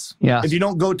is. Yeah. If you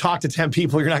don't go talk to 10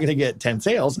 people, you're not going to get 10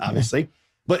 sales, obviously.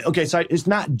 But, okay, so it's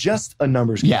not just a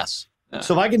numbers game. Yes.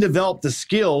 So if I can develop the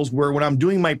skills where when I'm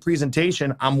doing my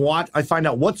presentation, I find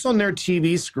out what's on their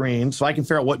TV screen so I can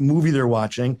figure out what movie they're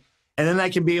watching. And then I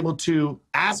can be able to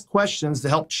ask questions to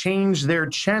help change their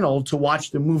channel to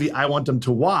watch the movie I want them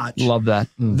to watch. Love that.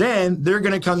 Then they're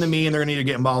going to come to me and they're going to need to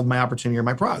get involved in my opportunity or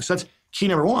my product. So that's key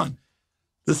number one.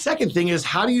 The second thing is,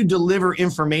 how do you deliver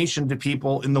information to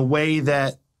people in the way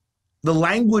that the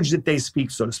language that they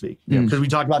speak, so to speak? Because we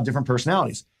talked about different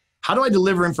personalities. How do I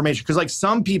deliver information? Because like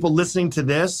some people listening to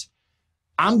this,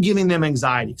 I'm giving them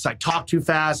anxiety because I talk too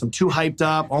fast. I'm too hyped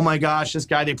up. Oh my gosh, this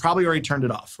guy, they probably already turned it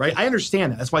off, right? I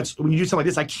understand that. That's why when you do something like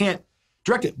this, I can't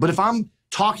direct it. But if I'm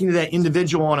talking to that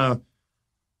individual on a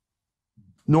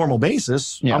normal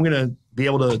basis, I'm going to be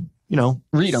able to,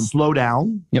 read them, slow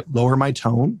down, lower my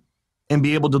tone, and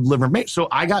be able to deliver information. So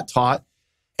I got taught,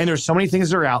 and there's so many things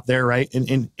that are out there, right?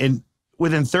 And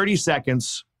within 30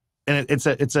 seconds, and it's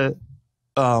a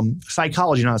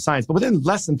psychology, not a science, but within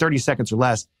less than 30 seconds or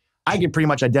less, I can pretty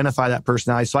much identify that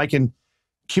personality. So I can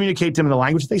communicate to them in the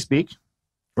language that they speak,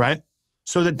 right?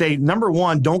 So that they, number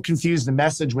one, don't confuse the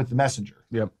message with the messenger.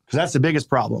 Yep. Because that's the biggest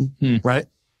problem, right?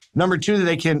 Number two,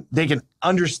 that they can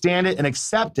understand it and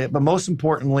accept it, but most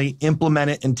importantly,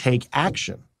 implement it and take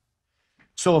action.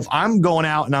 So if I'm going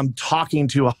out and I'm talking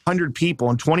to 100 people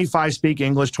and 25 speak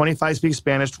English, 25 speak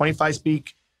Spanish, 25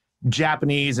 speak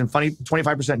Japanese, and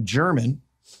 25% German.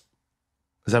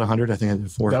 Is that 100? I think I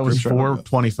did 4. That was 4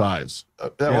 25s. Okay,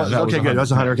 good. That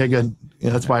was 100. Okay, good. Yeah,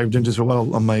 that's why I did just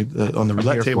well on my on the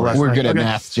roulette table last night. We're good at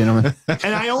math, gentlemen.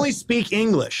 And I only speak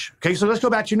English. Okay, so let's go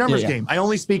back to your numbers game. I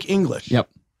only speak English. Yep.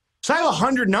 So I have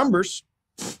 100 numbers.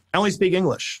 I only speak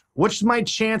English. What's my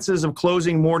chances of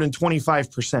closing more than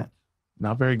 25%?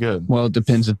 Not very good. Well, it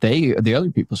depends if the other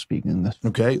people speak English.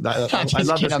 Okay. I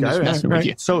love this guy.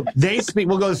 Right? So they speak,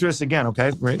 we'll go through this again,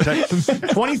 okay? Right.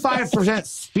 25%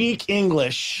 speak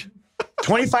English.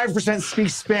 25% speak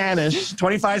Spanish.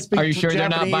 25 speak Are you sure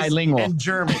Japanese, they're not bilingual? And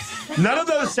German. None of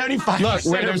those 75%. Look,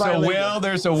 where there's a will,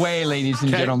 there's a way, ladies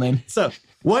and gentlemen. So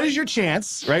what is your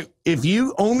chance, right? If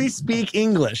you only speak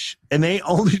English and they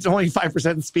only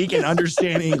 25% speak and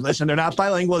understand English and they're not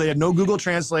bilingual, they have no Google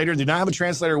translator, they don't have a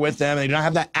translator with them, and they don't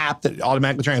have that app that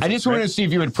automatically translates. I just wanted to see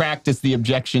if you would practice the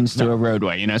objections to a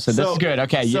roadway, so this is good.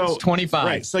 Okay, it's 25.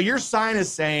 Right, so your sign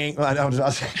is saying,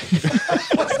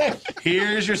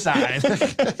 here's your sign.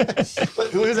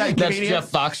 Who is that? That's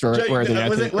Jeff Foxworthy.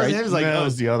 That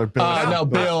was the other Bill. No,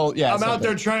 Bill. Yeah, I'm out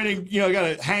there trying to, got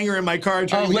a hanger in my car.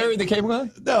 Larry the Cable Guy?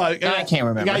 No, I can't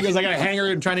remember. The guy goes, I got a hanger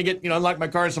and trying to get, unlock my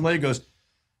car. Some lady goes,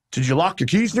 did you lock your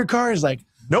keys in your car? He's like,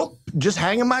 nope, just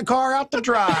hanging my car out to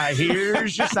dry.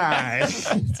 Here's your sign.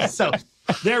 So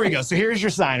there we go. So here's your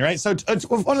sign, right? So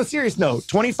on a serious note,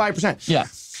 25%. Yeah.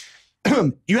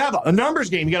 You have a numbers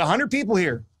game. You got 100 people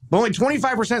here. but only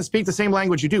 25% speak the same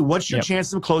language you do. What's your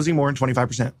chances of closing more than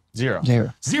 25%?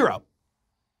 Zero.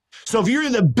 So if you're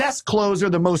the best closer,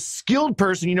 the most skilled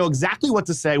person, you know exactly what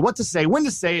to say, when to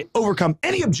say it, overcome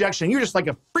any objection. You're just like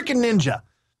a freaking ninja.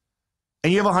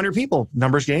 And you have 100 people,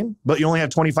 numbers game, but you only have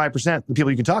 25% of the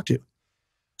people you can talk to.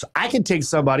 So I can take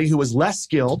somebody who is less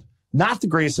skilled, not the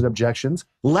greatest at objections,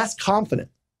 less confident.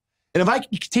 And if I can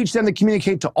teach them to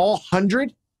communicate to all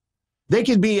 100, they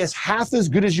could be half as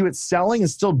good as you at selling and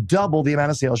still double the amount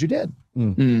of sales you did.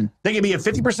 They could be a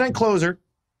 50% closer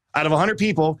out of 100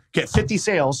 people, get 50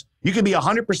 sales. You could be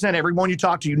 100%. Everyone you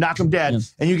talk to, you knock them dead,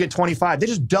 and you get 25. They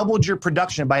just doubled your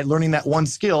production by learning that one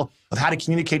skill of how to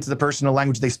communicate to the person in the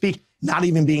language they speak, not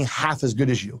even being half as good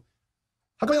as you.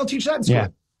 How come they don't teach that in school? Yeah,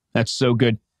 that's so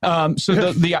good. So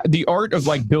the art of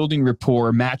like building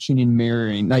rapport, matching and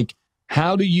mirroring, like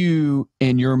how do you,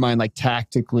 in your mind, like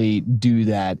tactically do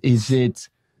that? Is it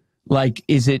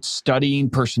studying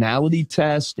personality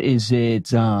test? Is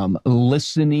it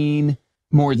listening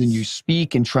more than you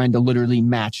speak and trying to literally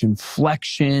match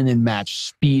inflection and match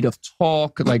speed of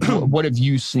talk? Like, what have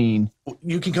you seen?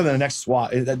 You can come to the next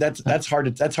SWAT. That's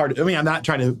hard. That's hard. I mean, I'm not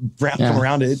trying to come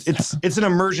around it. It's an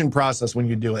immersion process when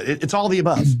you do it. It's all the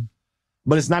above,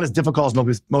 but it's not as difficult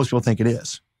as most people think it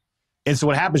is. And so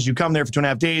what happens, you come there for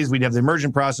 2.5 days, we'd have the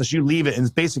immersion process, you leave it,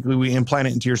 and basically we implant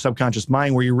it into your subconscious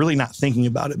mind where you're really not thinking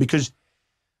about it because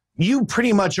you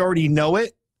pretty much already know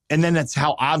it. And then that's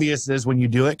how obvious it is when you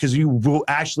do it, because you will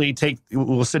actually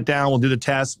we'll sit down, we'll do the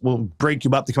test, we'll break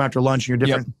you up to come after lunch in your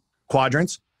different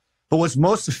quadrants. But what's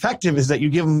most effective is that you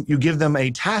give them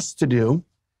a task to do,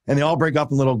 and they all break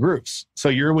up in little groups. So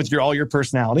you're with all your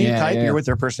personality type, you're with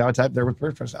their personality type, they're with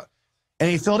their personality. And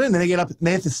they fill it in, then they get up, and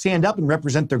they have to stand up and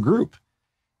represent their group.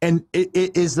 And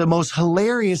it is the most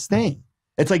hilarious thing.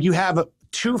 It's like you have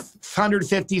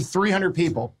 250, 300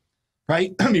 people,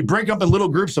 right? You break up in little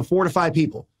groups of 4 to 5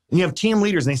 people. And you have team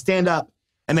leaders, and they stand up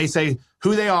and they say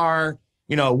who they are,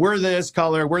 we're this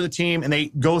color, we're the team, and they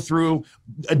go through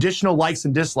additional likes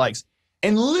and dislikes.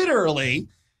 And literally,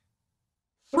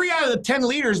 3 out of the 10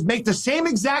 leaders make the same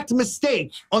exact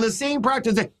mistake on the same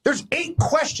practice. There's 8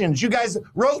 questions. You guys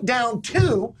wrote down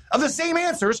 2 of the same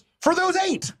answers for those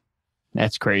 8.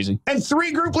 That's crazy. And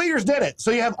 3 group leaders did it.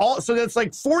 So you have so that's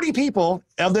like 40 people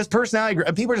of this personality group,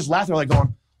 and people are just laughing, like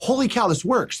going, holy cow, this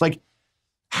works. Like,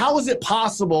 how is it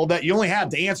possible that you only have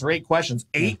to answer 8 questions,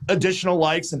 8 additional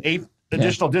likes and 8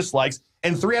 additional dislikes,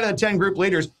 and 3 out of the 10 group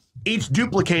leaders each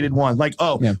duplicated one? Like,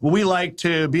 well, we like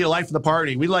to be a life of the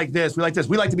party. We like this. We like this.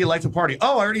 We like to be a life of the party.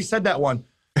 Oh, I already said that one.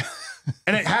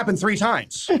 And it happened 3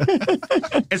 times.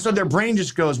 And so their brain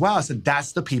just goes, wow, I said,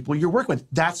 that's the people you're working with.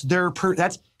 That's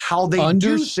that's how they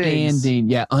do things.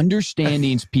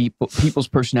 Understanding people's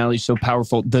personality is so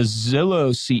powerful. The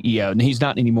Zillow CEO, and he's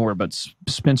not anymore, but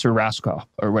Spencer Raskoff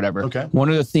or whatever. Okay. One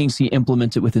of the things he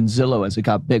implemented within Zillow as it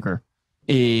got bigger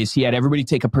is he had everybody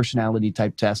take a personality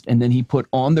type test, and then he put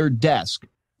on their desk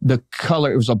the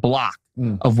color. It was a block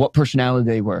of what personality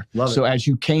they were. So as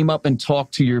you came up and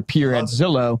talked to your peer at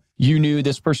Zillow, you knew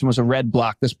this person was a red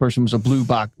block, this person was a blue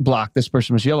block, this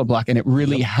person was yellow block, and it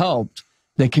really helped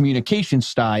the communication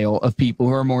style of people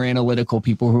who are more analytical,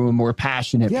 people who are more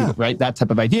passionate, people, right? That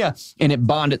type of idea, and it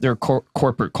bonded their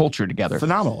corporate culture together.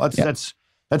 Phenomenal.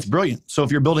 That's brilliant. So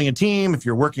if you're building a team, if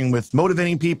you're working with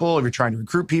motivating people, if you're trying to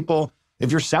recruit people, if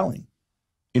you're selling,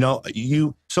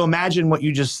 so imagine what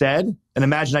you just said, and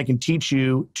imagine I can teach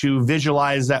you to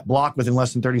visualize that block within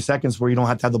less than 30 seconds where you don't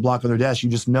have to have the block on their desk. You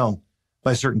just know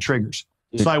by certain triggers.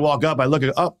 So I walk up, I look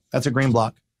at, that's a green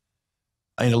block.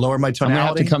 I need to lower my tonality. I'm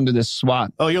going to have to come to this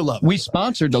SWAT. Oh, you'll love it. We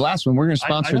sponsored the last one. We're going to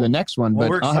sponsor the next one,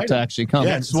 but I'll have to actually come.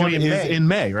 Yeah, next one is in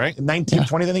May, right? 19th,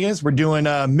 20th, I think it is. We're doing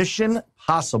Mission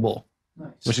Possible, which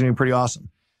is going to be pretty awesome.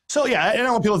 So yeah, I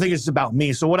don't want people to think it's about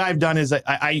me. So what I've done is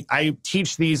I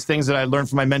teach these things that I learned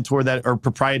from my mentor that are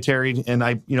proprietary, and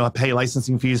I pay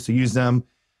licensing fees to use them.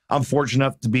 I'm fortunate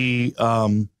enough to be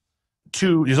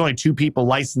there's only 2 people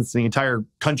licensed in the entire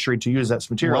country to use that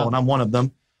material, and I'm one of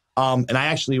them. And I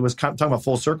actually was talking about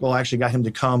full circle. I actually got him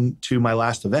to come to my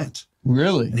last event.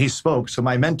 Really? And he spoke. So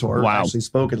my mentor actually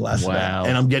spoke at the last event,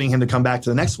 and I'm getting him to come back to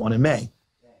the next one in May.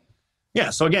 Yeah.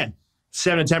 So again,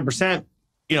 7 to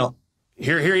 10%.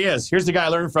 Here he is. Here's the guy I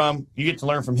learned from. You get to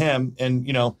learn from him. And,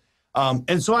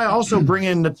 and so I also bring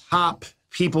in the top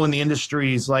people in the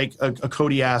industries like a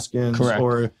Cody Askins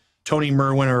or Tony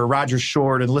Merwin or Roger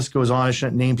Short, and the list goes on. I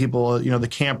shouldn't name people, the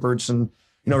Camperts and,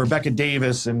 Rebecca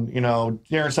Davis and,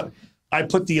 Darren. I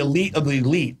put the elite of the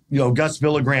elite, Gus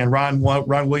Villagran,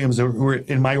 Ron Williams, who are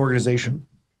in my organization,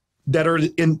 that are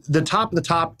in the top of the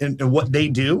top in what they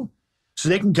do, so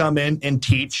they can come in and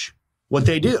teach what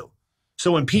they do.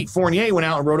 So when Pete Fournier went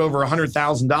out and wrote over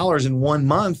 $100,000 in 1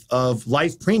 month of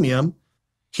life premium,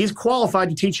 he's qualified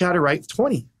to teach you how to write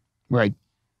 20. Right.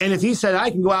 And if he said,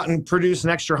 I can go out and produce an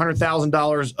extra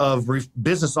 $100,000 of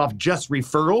business off just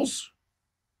referrals,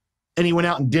 and he went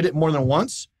out and did it more than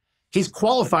once, he's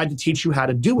qualified to teach you how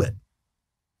to do it.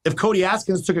 If Cody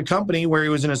Askins took a company where he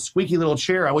was in a squeaky little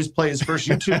chair, I always play his first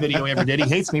YouTube video he ever did. He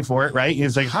hates me for it, right? He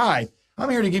was like, hi, I'm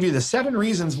here to give you the 7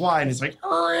 reasons why. And he's like,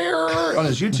 on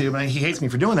his YouTube, and he hates me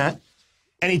for doing that.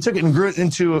 And he took it and grew it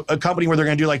into a company where they're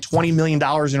going to do like $20 million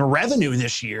in revenue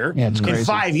this year. Yeah, it's crazy. In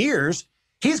 5 years.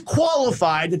 He's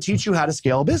qualified to teach you how to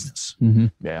scale a business. Mm-hmm.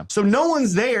 Yeah. So no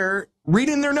one's there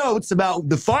reading their notes about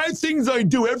the 5 things I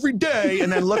do every day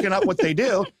and then looking up what they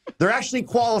do. They're actually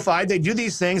qualified. They do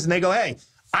these things and they go, hey,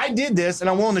 I did this and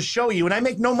I'm willing to show you and I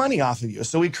make no money off of you.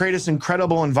 So we create this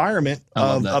incredible environment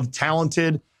of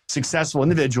talented, successful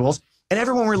individuals, and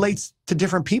everyone relates to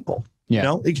different people. Yeah. You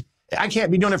know, I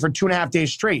can't be doing it for 2.5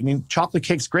 days straight. I mean, chocolate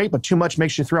cake's great, but too much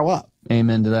makes you throw up.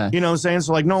 Amen to that. You know what I'm saying?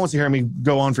 So like no one wants to hear me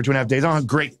go on for 2.5 days. I don't know how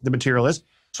great the material is.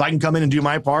 So I can come in and do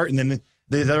my part, and then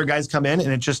the other guys come in,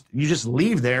 and you just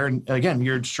leave there. And again,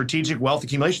 your strategic wealth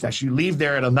accumulation tactics, you leave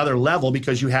there at another level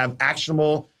because you have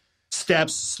actionable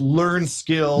steps, learn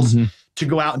skills to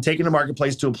go out and take in the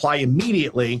marketplace to apply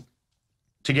immediately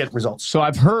to get results. So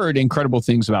I've heard incredible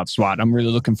things about SWAT. I'm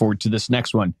really looking forward to this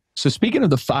next one. So speaking of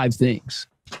the 5 things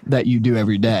that you do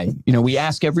every day, you know, we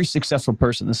ask every successful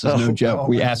person, this is no joke.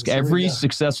 We ask every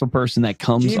successful person that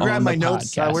comes on the podcast. Can you grab my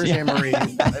notes? Where's Anne-Marie?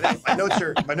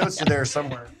 my notes are there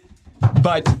somewhere.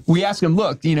 But we ask them,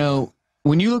 look, you know,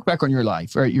 when you look back on your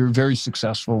life, right, you're very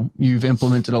successful. You've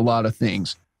implemented a lot of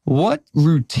things. What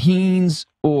routines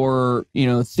or, you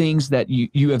know, things that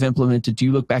you have implemented, do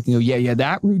you look back and go, yeah,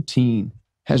 that routine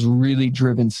has really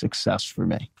driven success for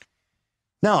me?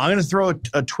 No, I'm going to throw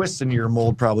a twist in your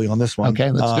mold probably on this one. Okay,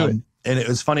 let's do it. And it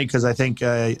was funny because I think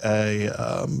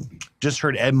I just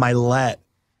heard Ed Milet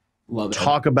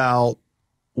talk about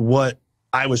what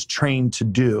I was trained to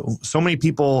do. So many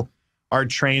people are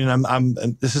trained, and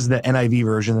this is the NIV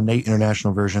version, the Nate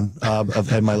International version of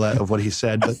Ed Milet of what he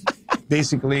said. But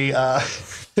basically,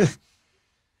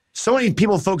 so many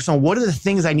people focus on what are the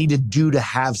things I need to do to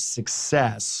have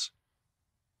success.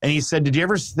 And he said, did you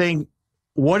ever think,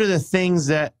 what are the things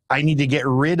that I need to get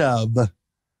rid of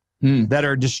that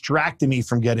are distracting me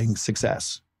from getting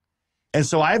success? And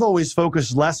so I've always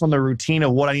focused less on the routine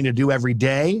of what I need to do every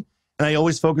day. And I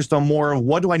always focused on more of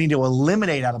what do I need to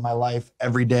eliminate out of my life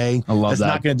every day that's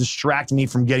not going to distract me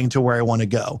from getting to where I want to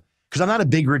go. Because I'm not a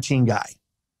big routine guy.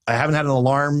 I haven't had an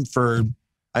alarm for,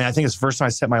 I think it's the first time I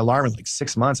set my alarm in like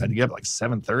 6 months. I had to get up at like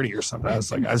 7:30 or something. I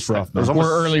was like, that's rough. We're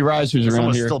early risers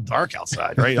around here. It's still dark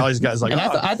outside, right? All these guys like, and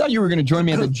I thought you were going to join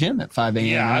me at the gym at 5 a.m.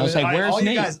 Yeah, I was like, where's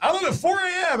Nate? Guys, I'm up at 4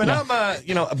 a.m. and I'm,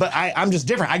 but I'm just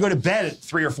different. I go to bed at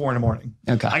 3 or 4 in the morning.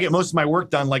 Okay. I get most of my work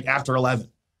done like after 11.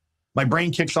 My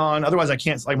brain kicks on. Otherwise, I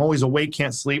can't. I'm always awake,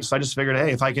 can't sleep. So I just figured,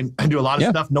 hey, if I can do a lot of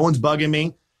stuff, no one's bugging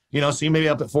me. You know, so you may be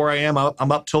up at 4 a.m. I'm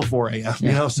up till 4 a.m.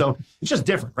 You know, so it's just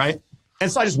different, right?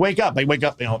 And so I just wake up. I wake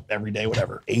up, you know, every day,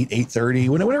 whatever, 8:30.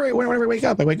 Whenever I wake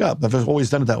up, I wake up. I've always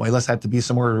done it that way. Unless I have to be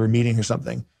somewhere or a meeting or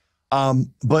something.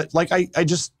 But like I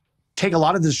just take a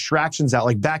lot of distractions out.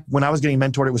 Like back when I was getting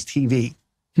mentored, it was TV.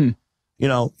 You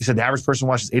know, he said the average person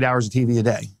watches 8 hours of TV a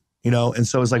day. You know, and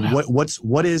so it's like,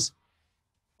 what is.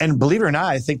 And believe it or not,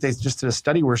 I think they just did a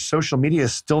study where social media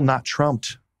is still not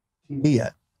trumped TV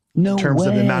yet. No way. In terms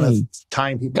of the amount of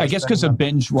time people. I guess because of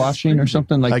binge watching or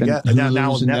something like that.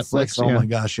 Now with Netflix. Oh my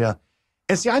gosh, yeah.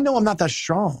 And see, I know I'm not that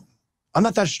strong. I'm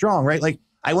not that strong, right? Like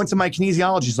I went to my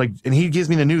kinesiologist, like, and he gives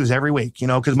me the news every week, you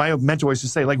know, because my mentor used to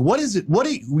say, like, what is it?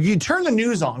 You turn the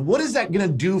news on? What is that going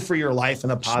to do for your life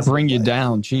in a positive bring you way?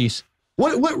 Down, jeez.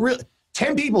 What really?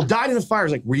 10 people died in the fire.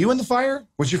 It's like, were you in the fire?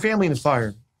 Was your family in the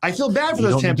fire? I feel bad for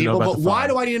those 10 people, but why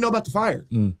do I need to know about the fire?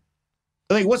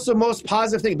 Like, what's the most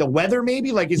positive thing? The weather,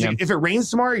 maybe? Like, if it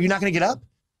rains tomorrow, you're not going to get up?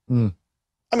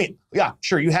 I mean, yeah,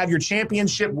 sure. You have your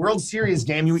championship World Series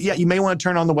game. You may want to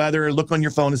turn on the weather or look on your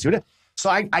phone and see what it is.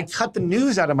 So I cut the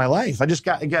news out of my life. I just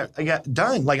got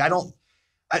done. Like,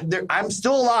 I'm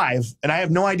still alive, and I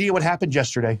have no idea what happened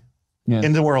yesterday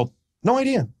in the world. No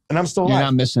idea. And I'm still alive. You're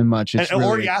not missing much.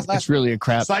 It's really a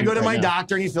crap. So I go to my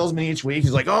doctor and he fills me each week.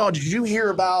 He's like, oh, did you hear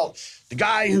about the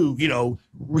guy who, you know,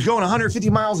 was going 150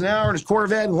 miles an hour in his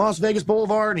Corvette in Las Vegas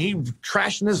Boulevard and he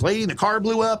crashed into this lady and the car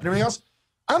blew up and everything else?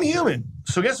 I'm human.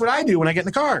 So guess what I do when I get in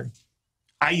the car?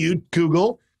 I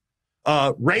Google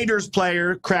Raiders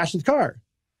player crashed his car.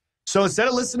 So instead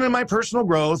of listening to my personal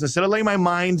growth, instead of letting my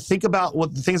mind think about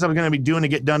what the things I'm going to be doing to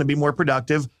get done to be more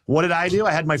productive, what did I do?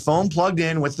 I had my phone plugged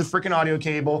in with the freaking audio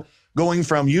cable, going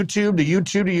from YouTube to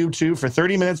YouTube to YouTube for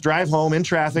 30 minutes, drive home in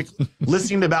traffic,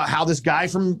 listening about how this guy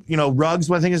from, Ruggs,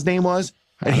 what I think his name was,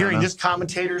 and hearing this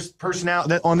commentator's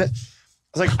personality on it.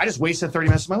 I was like, I just wasted 30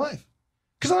 minutes of my life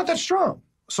because I'm not that strong.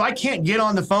 So I can't get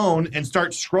on the phone and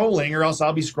start scrolling, or else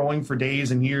I'll be scrolling for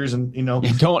days and years. And,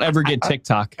 don't ever get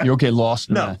TikTok. You'll get lost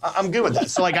in that. I'm good with that.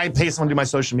 So like I pay someone to do my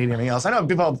social media and everything else. I know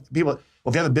people, well,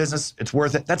 if you have a business, it's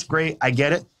worth it. That's great. I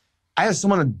get it. I have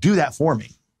someone to do that for me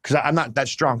because I'm not that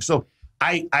strong. So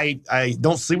I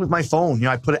don't sleep with my phone.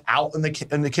 I put it out in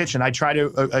the kitchen. I try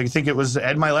to, I think it was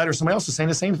Ed Milet or somebody else was saying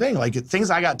the same thing. Like things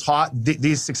I got taught,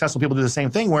 these successful people do the same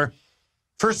thing where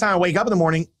first time I wake up in the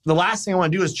morning, the last thing I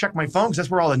want to do is check my phone because that's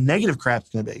where all the negative crap's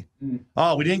going to be.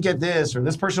 Oh, we didn't get this, or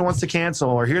this person wants to cancel,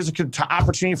 or here's an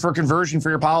opportunity for a conversion for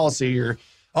your policy, or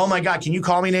oh my God, can you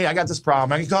call me, Nate? I got this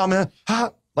problem. I can call me.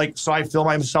 So I fill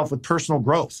myself with personal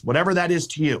growth, whatever that is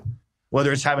to you.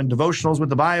 Whether it's having devotionals with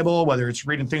the Bible, whether it's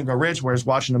reading Think and Grow Rich, whether it's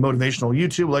watching a motivational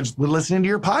YouTube, whether it's listening to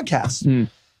your podcast.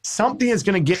 Something is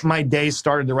going to get my day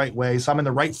started the right way. So I'm in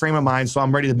the right frame of mind. So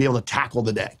I'm ready to be able to tackle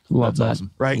the day. Love that. Awesome.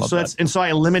 Right. Love So I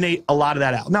eliminate a lot of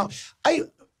that out. Now, I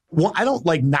don't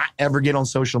like not ever get on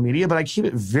social media, but I keep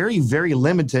it very, very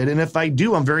limited. And if I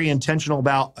do, I'm very intentional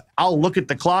about, I'll look at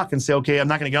the clock and say, okay, I'm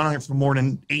not going to get on here for more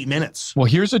than 8 minutes. Well,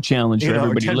 here's a challenge for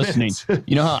everybody listening.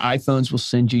 You know how iPhones will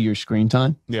send you your screen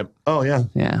time? Yep. Oh, yeah.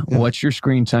 Yeah. What's your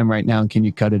screen time right now? And can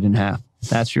you cut it in half?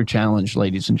 That's your challenge,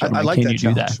 ladies and gentlemen. I like can that you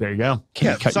challenge. do that? There you go.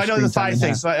 So I know the 5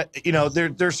 things. So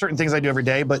there's certain things I do every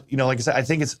day, but like I said, I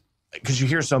think it's because you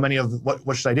hear so many of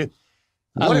what should I do?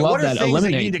 What are things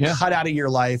that you need to cut out of your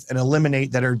life and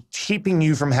eliminate that are keeping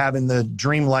you from having the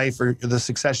dream life or the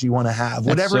success you want to have,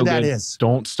 whatever that is?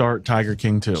 Don't start Tiger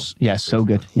King 2. Yeah, so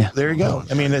good. Yeah. There you go.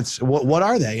 I mean, it's what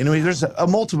are they? There's a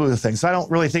multitude of things. So I don't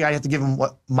really think I have to give them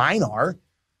what mine are,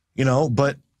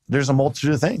 but there's a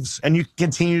multitude of things. And you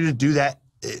continue to do that.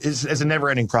 It's a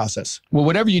never-ending process. Well,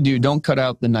 whatever you do, don't cut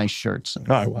out the nice shirts.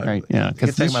 Right? Yeah,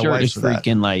 because this shirt is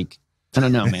freaking like, I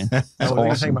don't know, man. That's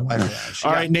awesome. All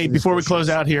right, Nate, before we close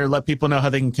out here, let people know how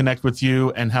they can connect with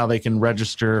you and how they can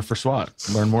register for SWAT.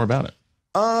 Learn more about it.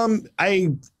 I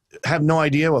have no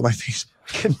idea what my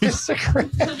Facebook and Instagram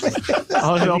is.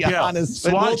 I'll help you out. Honest,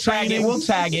 SWAT training. We'll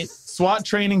tag it.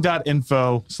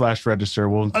 SWATtraining.info/register.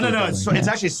 No. It's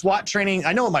actually SWAT training.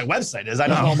 I know what my website is. I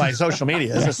don't know my social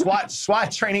media. It's a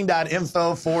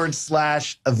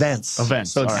SWATtraining.info/events.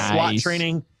 So it's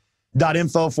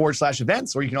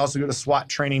SWATtraining.info/events, or you can also go to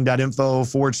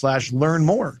SWATtraining.info/learn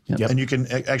more. And you can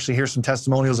actually hear some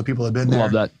testimonials of people that have been there.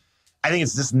 Love that. I think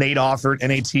it's just Nate Auffort,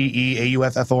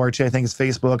 NATEAUFFORT. I think it's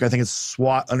Facebook. I think it's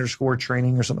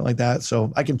SWAT_training or something like that.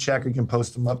 So I can check. We can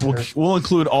post them up there. We'll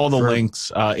include all the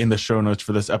links in the show notes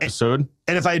for this episode.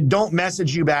 And if I don't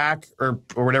message you back or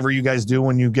whatever you guys do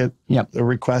when you get a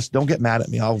request, don't get mad at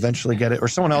me. I'll eventually get it. Or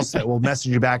someone else that will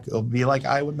message you back. It'll be like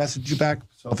I would message you back.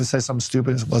 So if it says something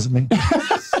stupid, it wasn't me.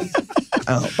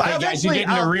 Hey guys, you're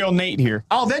getting a real Nate here.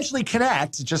 I'll eventually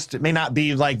connect. It may not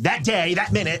be like that day,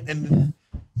 that minute, and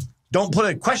don't put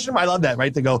a question mark. I love that,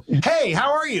 right? They go, hey,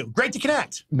 how are you? Great to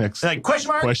connect. Next. Like, question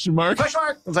mark? Question mark? Question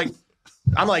mark? It's like,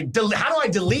 I'm like, how do I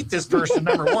delete this person,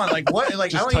 number one? Like, what?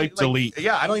 Like, just type delete.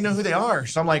 Yeah, I don't even know who they are.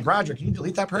 So I'm like, Roger, can you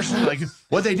delete that person? Like,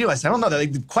 what'd they do? I said, I don't know. They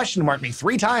question marked me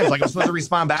 3 times. Like, I'm supposed to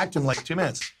respond back to him in like 2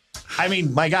 minutes. I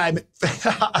mean, my guy,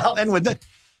 I'll end with that.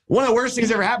 One of the worst things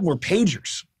that ever happened were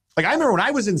pagers. Like, I remember when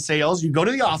I was in sales, you go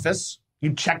to the office,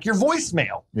 you check your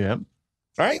voicemail. Yeah. All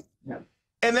right? Yeah.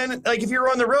 And then, like, if you were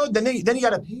on the road, then you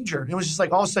got a pager. It was just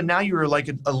like all of a sudden now you were like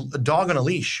a dog on a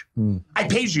leash. I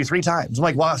paged you 3 times. I'm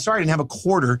like, well, sorry, I didn't have a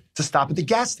quarter to stop at the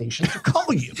gas station to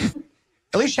call you.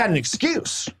 At least you had an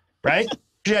excuse, right?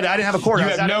 I didn't have a quarter. You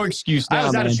have no excuse now, I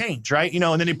was out of change, right? And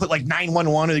then they put like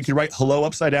 911, or they could write hello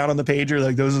upside down on the pager.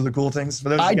 Like, those are the cool things. For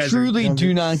those I truly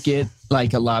do not get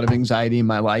like a lot of anxiety in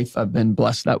my life. I've been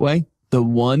blessed that way. The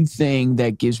one thing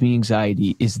that gives me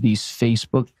anxiety is these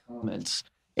Facebook comments.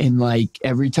 And like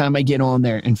every time I get on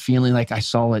there and feeling like I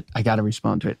saw it, I got to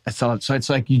respond to it. I saw it. So it's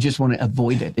like you just want to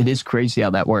avoid it. It is crazy how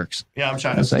that works. Yeah, I'm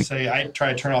trying to say I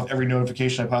try to turn off every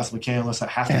notification I possibly can unless I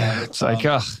have to have it. It's like,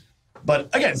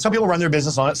 But again, some people run their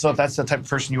business on it. So if that's the type of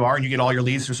person you are and you get all your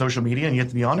leads through social media and you have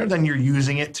to be on there, then you're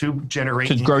using it to generate.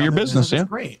 To grow your business. That's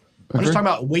great. I'm just talking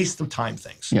about waste of time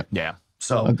things. Yeah.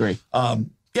 So agree.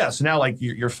 Yeah, so now like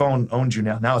your phone owns you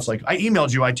now. Now it's like I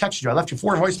emailed you, I texted you, I left you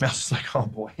 4 voicemails. It's like, oh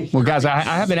boy. Well, guys, I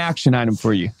have an action item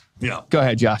for you. Yeah. Go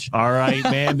ahead, Josh. All right,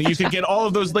 man. You can get all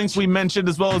of those links we mentioned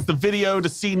as well as the video to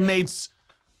see Nate's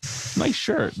Nice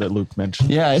shirt that Luke mentioned.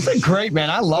 Yeah, it's a great,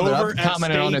 man. I love it. I've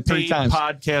commented on it 3 times.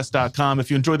 Podcast.com. If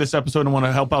you enjoyed this episode and want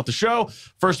to help out the show,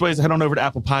 first way is to head on over to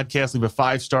Apple Podcasts, leave a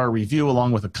 5-star review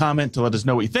along with a comment to let us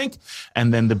know what you think.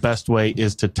 And then the best way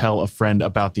is to tell a friend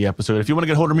about the episode. If you want to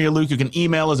get a hold of me or Luke, you can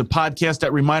email us at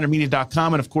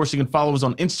podcast@remindermedia.com. And of course, you can follow us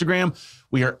on Instagram.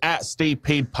 We are at Stay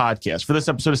Paid Podcast. For this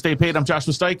episode of Stay Paid, I'm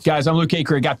Joshua Stike. Guys, I'm Luke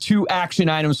Aker. I got 2 action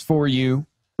items for you,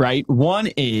 right? One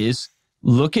is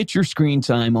look at your screen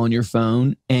time on your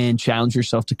phone and challenge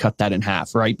yourself to cut that in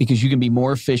half, right? Because you can be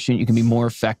more efficient, you can be more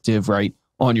effective, right,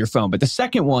 on your phone. But the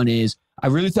second one is, I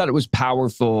really thought it was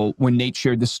powerful when Nate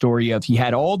shared the story of he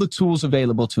had all the tools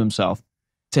available to himself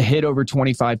to hit over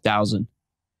 25,000.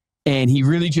 And he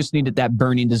really just needed that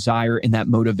burning desire and that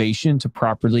motivation to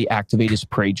properly activate his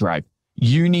prey drive.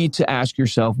 You need to ask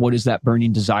yourself, what is that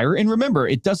burning desire? And remember,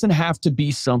 it doesn't have to be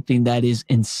something that is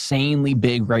insanely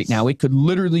big right now. It could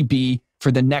literally be, for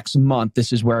the next month,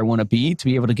 this is where I want to be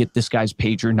able to get this guy's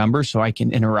pager number so I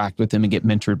can interact with him and get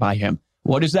mentored by him.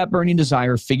 What is that burning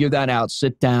desire? Figure that out,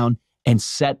 sit down and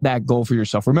set that goal for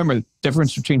yourself. Remember, the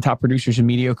difference between top producers and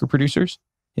mediocre producers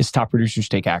is top producers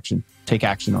take action. Take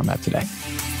action on that today.